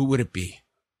 who would it be?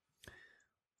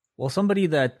 Well, somebody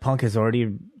that Punk has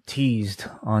already teased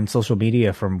on social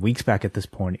media from weeks back at this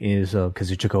point is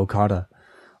Kazuchika Okada.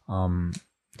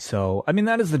 So, I mean,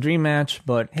 that is the dream match.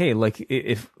 But hey, like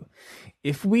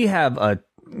if we have a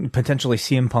potentially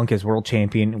CM Punk as world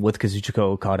champion with Kazuchika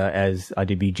Okada as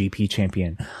IWGP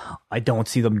champion, I don't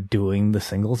see them doing the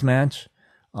singles match.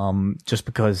 Just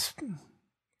because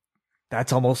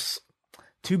that's almost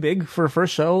too big for a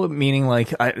first show, meaning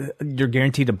like you're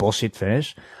guaranteed a bullshit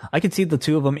finish. I could see the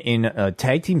two of them in a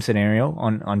tag team scenario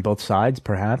on both sides,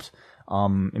 perhaps.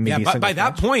 Maybe by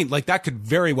that point, like that could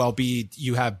very well be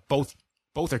you have both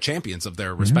are champions of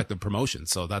their respective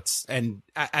promotions. So and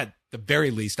at the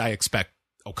very least, I expect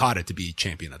Okada to be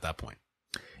champion at that point.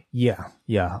 Yeah,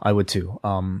 I would too.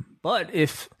 But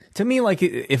to me, like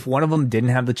if one of them didn't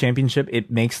have the championship, it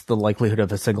makes the likelihood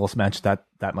of a singles match that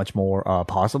much more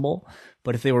possible.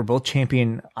 But if they were both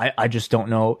champion, I just don't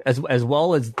know. As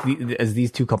well as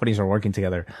these two companies are working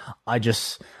together, I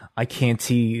can't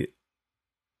see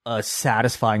a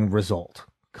satisfying result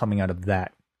coming out of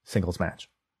that singles match.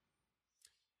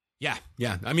 Yeah.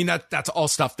 I mean that's all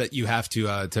stuff that you have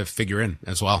to figure in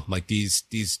as well. Like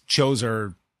these shows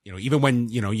are, even when,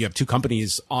 you have two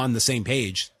companies on the same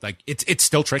page, like it's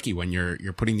still tricky when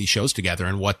you're putting these shows together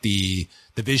and what the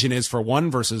vision is for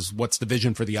one versus what's the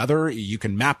vision for the other. You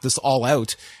can map this all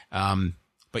out.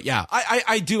 But yeah,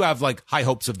 I do have like high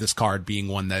hopes of this card being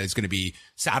one that is going to be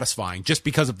satisfying just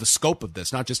because of the scope of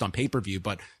this, not just on pay-per-view,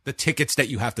 but the tickets that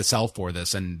you have to sell for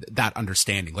this and that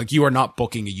understanding. Like you are not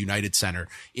booking a United Center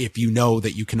if you know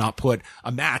that you cannot put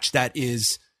a match that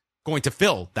is going to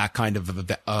fill that kind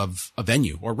of a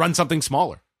venue or run something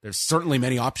smaller. There's certainly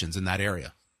many options in that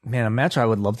area. Man, a match I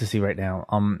would love to see right now.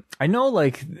 I know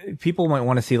like people might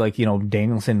want to see like,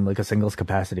 Danielson like a singles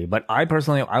capacity, but I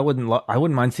personally, I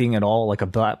wouldn't mind seeing it all like a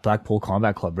Blackpool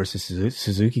Combat Club versus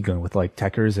Suzuki Gun with like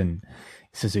Techers and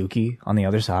Suzuki on the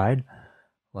other side.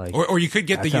 Like, or you could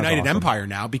get the United Empire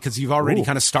now because you've already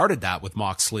kind of started that with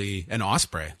Moxley and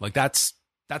Ospreay. Like that's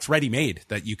ready made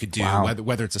that you could do. Wow.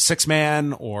 Whether it's a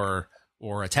 6-man or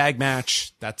a tag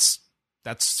match. That's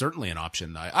certainly an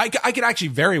option. I could actually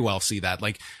very well see that.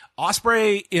 Like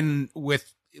Ospreay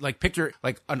picture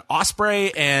like an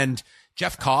Ospreay and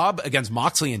Jeff Cobb against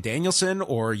Moxley and Danielson,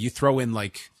 or you throw in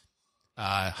like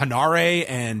Hanare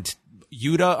and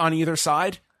Yuta on either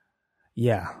side.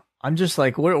 Yeah. I'm just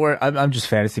like I'm just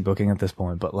fantasy booking at this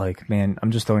point, but like, man,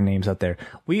 I'm just throwing names out there.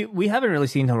 We haven't really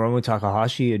seen Hiromu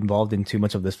Takahashi involved in too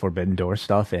much of this Forbidden Door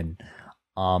stuff, and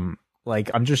like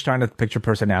I'm just trying to picture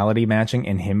personality matching,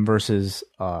 and him versus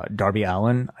Darby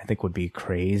Allin I think would be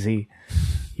crazy.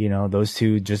 Those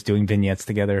two just doing vignettes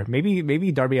together.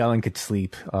 Maybe Darby Allin could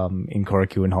sleep in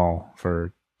Korakuen Hall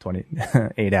for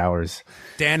 28 hours.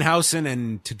 Danhausen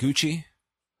and Taguchi.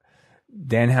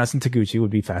 Danhausen Taguchi would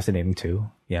be fascinating too.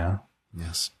 Yeah.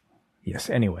 Yes.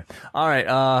 Anyway. All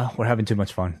right. We're having too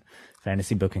much fun.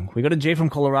 Fantasy booking. We go to Jay from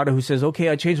Colorado who says, okay,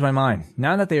 I changed my mind.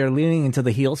 Now that they are leaning into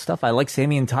the heel stuff, I like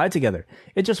Sammy and Ty together.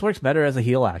 It just works better as a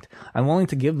heel act. I'm willing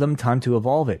to give them time to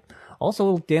evolve it.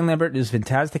 Also, Dan Lambert is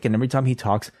fantastic, and every time he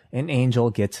talks, an angel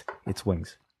gets its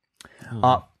wings.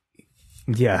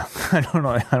 Yeah, I don't know.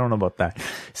 I don't know about that.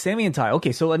 Sammy and Ty.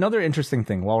 Okay, so another interesting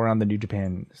thing while we're on the New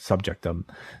Japan subject,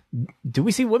 do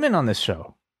we see women on this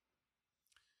show?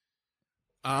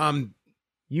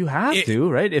 You have to,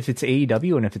 right? If it's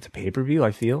AEW and if it's a pay-per-view,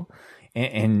 I feel.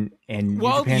 And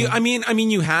well, New Japan, I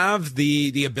mean, you have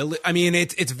the ability. I mean,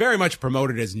 it's very much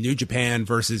promoted as New Japan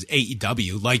versus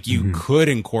AEW. Like you could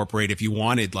incorporate if you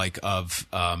wanted, like I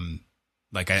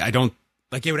don't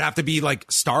like it would have to be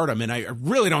like Stardom, and I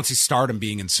really don't see Stardom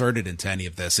being inserted into any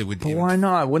of this. But why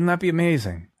not? Wouldn't that be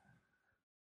amazing?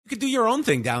 You could do your own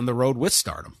thing down the road with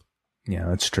Stardom. Yeah,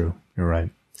 that's true. You're right.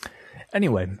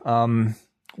 Anyway,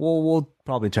 we'll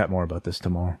probably chat more about this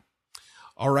tomorrow.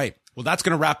 All right. Well, that's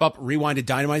going to wrap up Rewinded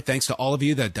Dynamite. Thanks to all of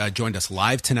you that joined us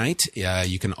live tonight.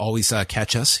 You can always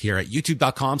catch us here at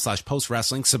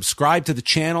youtube.com/postwrestling. Subscribe to the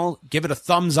channel. Give it a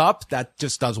thumbs up. That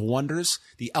just does wonders.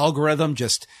 The algorithm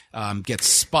just gets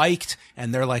spiked,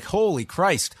 and they're like, holy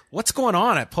Christ, what's going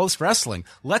on at Post Wrestling?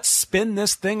 Let's spin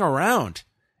this thing around.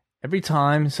 Every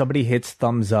time somebody hits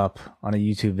thumbs up on a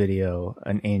YouTube video,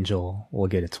 an angel will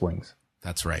get its wings.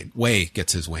 That's right. Way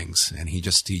gets his wings, and he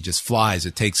just flies.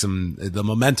 It takes him, the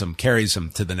momentum carries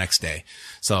him to the next day.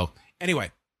 So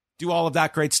anyway, do all of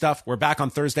that great stuff. We're back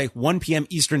on Thursday, 1 p.m.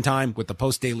 Eastern time with the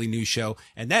Post Daily News Show.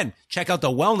 And then check out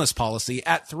the Wellness Policy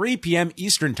at 3 p.m.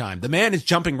 Eastern time. The man is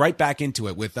jumping right back into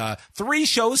it with 3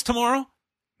 shows tomorrow.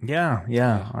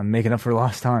 Yeah. I'm making up for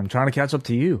lost time. Trying to catch up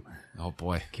to you. Oh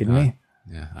boy. Kidding me?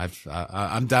 Yeah,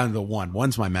 I'm down to the one.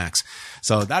 One's my max.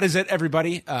 So that is it,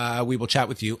 everybody. We will chat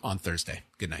with you on Thursday.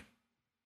 Good night.